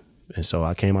situation. And so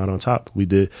I came out on top. We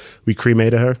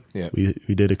cremated her. Yeah.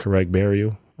 We did a correct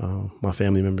burial. My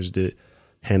family members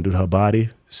handled her body,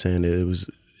 saying that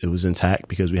it was intact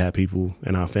because we had people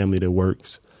in our family that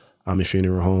works in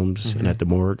funeral homes and at the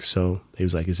morgue. So they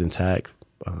was like, it's intact.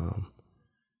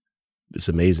 It's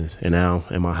amazing. And now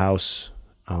in my house,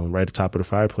 right at the top of the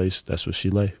fireplace, that's where she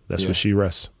lay. That's where she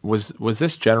rests. Was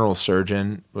this general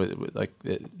surgeon,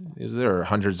 is there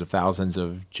hundreds of thousands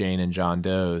of Jane and John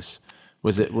Does?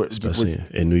 Especially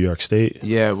in New York State?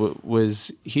 Yeah.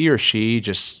 Was he or she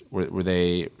just, were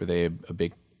they a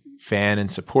big fan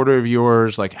and supporter of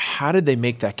yours? Like, how did they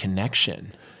make that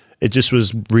connection? It just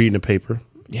was reading the paper.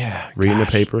 Yeah. Reading the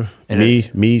paper. And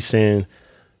me saying,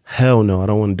 hell no, I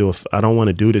don't want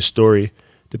to do this story.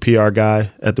 The PR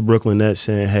guy at the Brooklyn Nets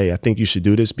saying, hey, I think you should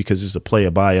do this because it's a player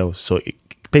bio. So it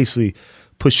basically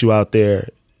push you out there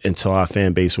into our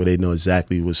fan base where they know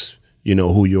exactly what's you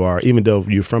know, who you are, even though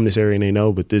you're from this area and they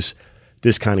know, but this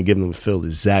kind of giving them a feel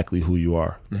exactly who you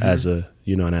are as a,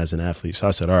 you know, and as an athlete. So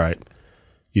I said, all right,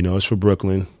 you know, it's for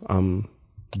Brooklyn.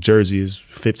 Jersey is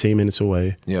 15 minutes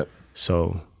away. Yep.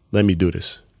 So let me do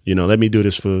this. You know, let me do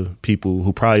this for people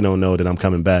who probably don't know that I'm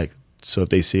coming back. So if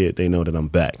they see it, they know that I'm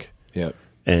back. Yep.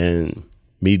 And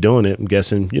me doing it, I'm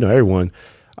guessing, you know, everyone,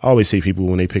 I always see people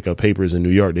when they pick up papers in New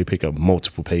York, they pick up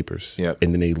multiple papers. Yep.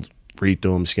 And then they read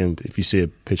through them. If you see a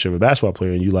picture of a basketball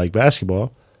player and you like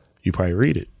basketball, you probably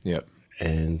read it. Yep.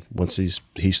 And once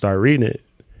he started reading it,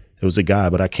 it was a guy,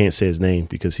 but I can't say his name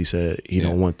because he said he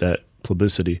don't want that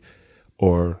publicity,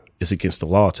 or it's against the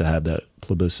law to have that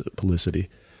publicity.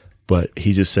 But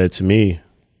he just said to me,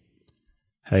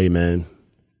 hey, man,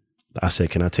 I said,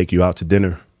 can I take you out to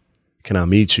dinner? Can I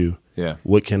meet you? Yeah.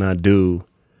 What can I do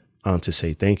to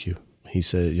say thank you? He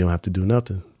said, you don't have to do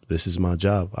nothing. This is my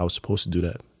job. I was supposed to do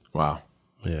that. Wow.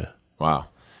 Yeah. Wow.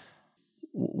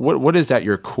 What is at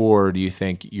your core, do you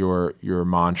think, your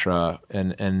mantra?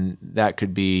 And that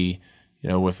could be, you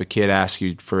know, if a kid asks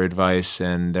you for advice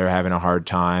and they're having a hard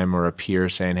time, or a peer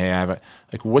saying, hey,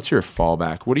 like, what's your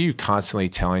fallback? What are you constantly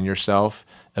telling yourself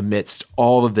amidst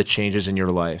all of the changes in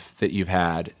your life that you've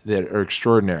had that are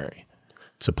extraordinary?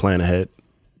 To plan ahead.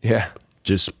 Yeah.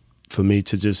 Just for me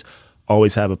to just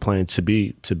always have a plan, to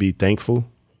be thankful,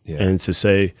 and to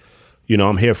say, you know,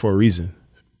 I'm here for a reason.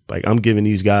 Like, I'm giving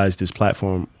these guys this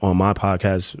platform on my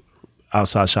podcast,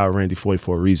 Outside Shot with Randy Foye,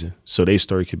 for a reason, so their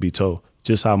story could be told.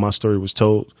 Just how my story was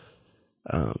told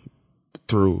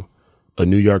through a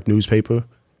New York newspaper,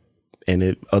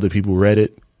 and other people read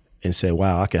it and said,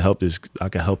 "Wow, I can help this. I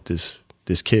can help this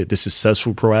kid, this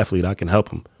successful pro athlete. I can help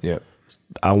him." Yeah.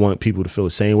 I want people to feel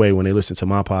the same way when they listen to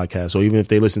my podcast, or even if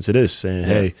they listen to this, saying,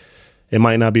 "Hey, it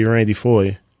might not be Randy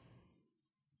Foye,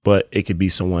 but it could be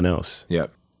someone else."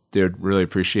 Yep. Dude, really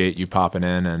appreciate you popping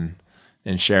in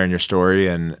and sharing your story,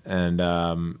 and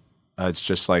it's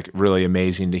just like really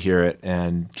amazing to hear it,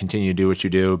 and continue to do what you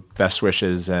do. Best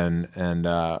wishes, and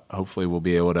hopefully we'll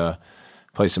be able to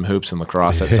play some hoops and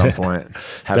lacrosse at some point.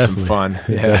 Have some fun.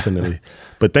 Yeah. Definitely.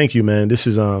 But thank you, man. This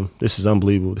is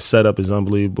unbelievable. The setup is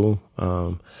unbelievable.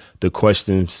 The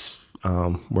questions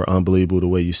were unbelievable, the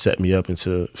way you set me up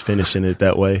into finishing it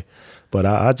that way. But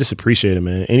I just appreciate it,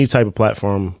 man. Any type of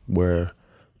platform where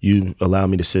you allow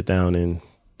me to sit down and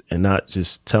not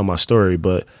just tell my story,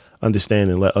 but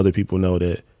understand and let other people know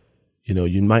that, you know,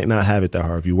 you might not have it that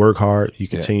hard. If you work hard, you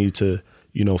continue to,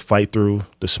 you know, fight through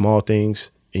the small things,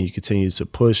 and you continue to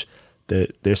push,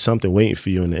 that there's something waiting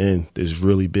for you in the end that's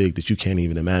really big that you can't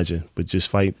even imagine. But just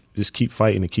fight, just keep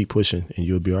fighting and keep pushing, and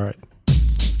you'll be all right.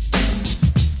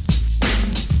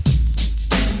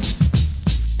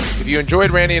 If you enjoyed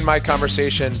Randy and my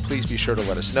conversation, please be sure to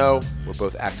let us know. We're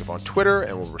both active on Twitter,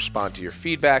 and we'll respond to your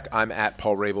feedback. I'm at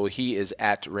Paul Rabel. He is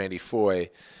at Randy Foye.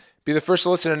 Be the first to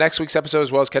listen to next week's episode,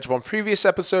 as well as catch up on previous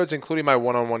episodes, including my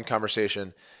one-on-one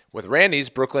conversation with Randy's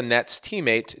Brooklyn Nets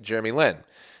teammate, Jeremy Lin.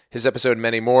 His episode and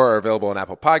many more are available on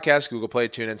Apple Podcasts, Google Play,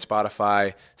 TuneIn,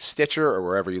 Spotify, Stitcher, or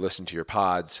wherever you listen to your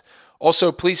pods.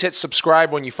 Also, please hit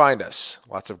subscribe when you find us.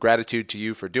 Lots of gratitude to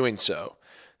you for doing so.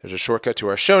 There's a shortcut to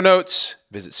our show notes.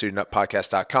 Visit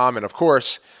SuitingUpPodcast.com. And of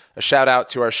course, a shout out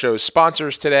to our show's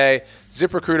sponsors today,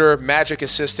 ZipRecruiter, Magic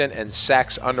Assistant, and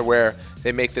Saxx Underwear.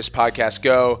 They make this podcast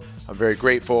go. I'm very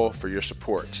grateful for your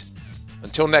support.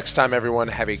 Until next time, everyone,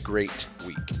 have a great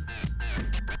week.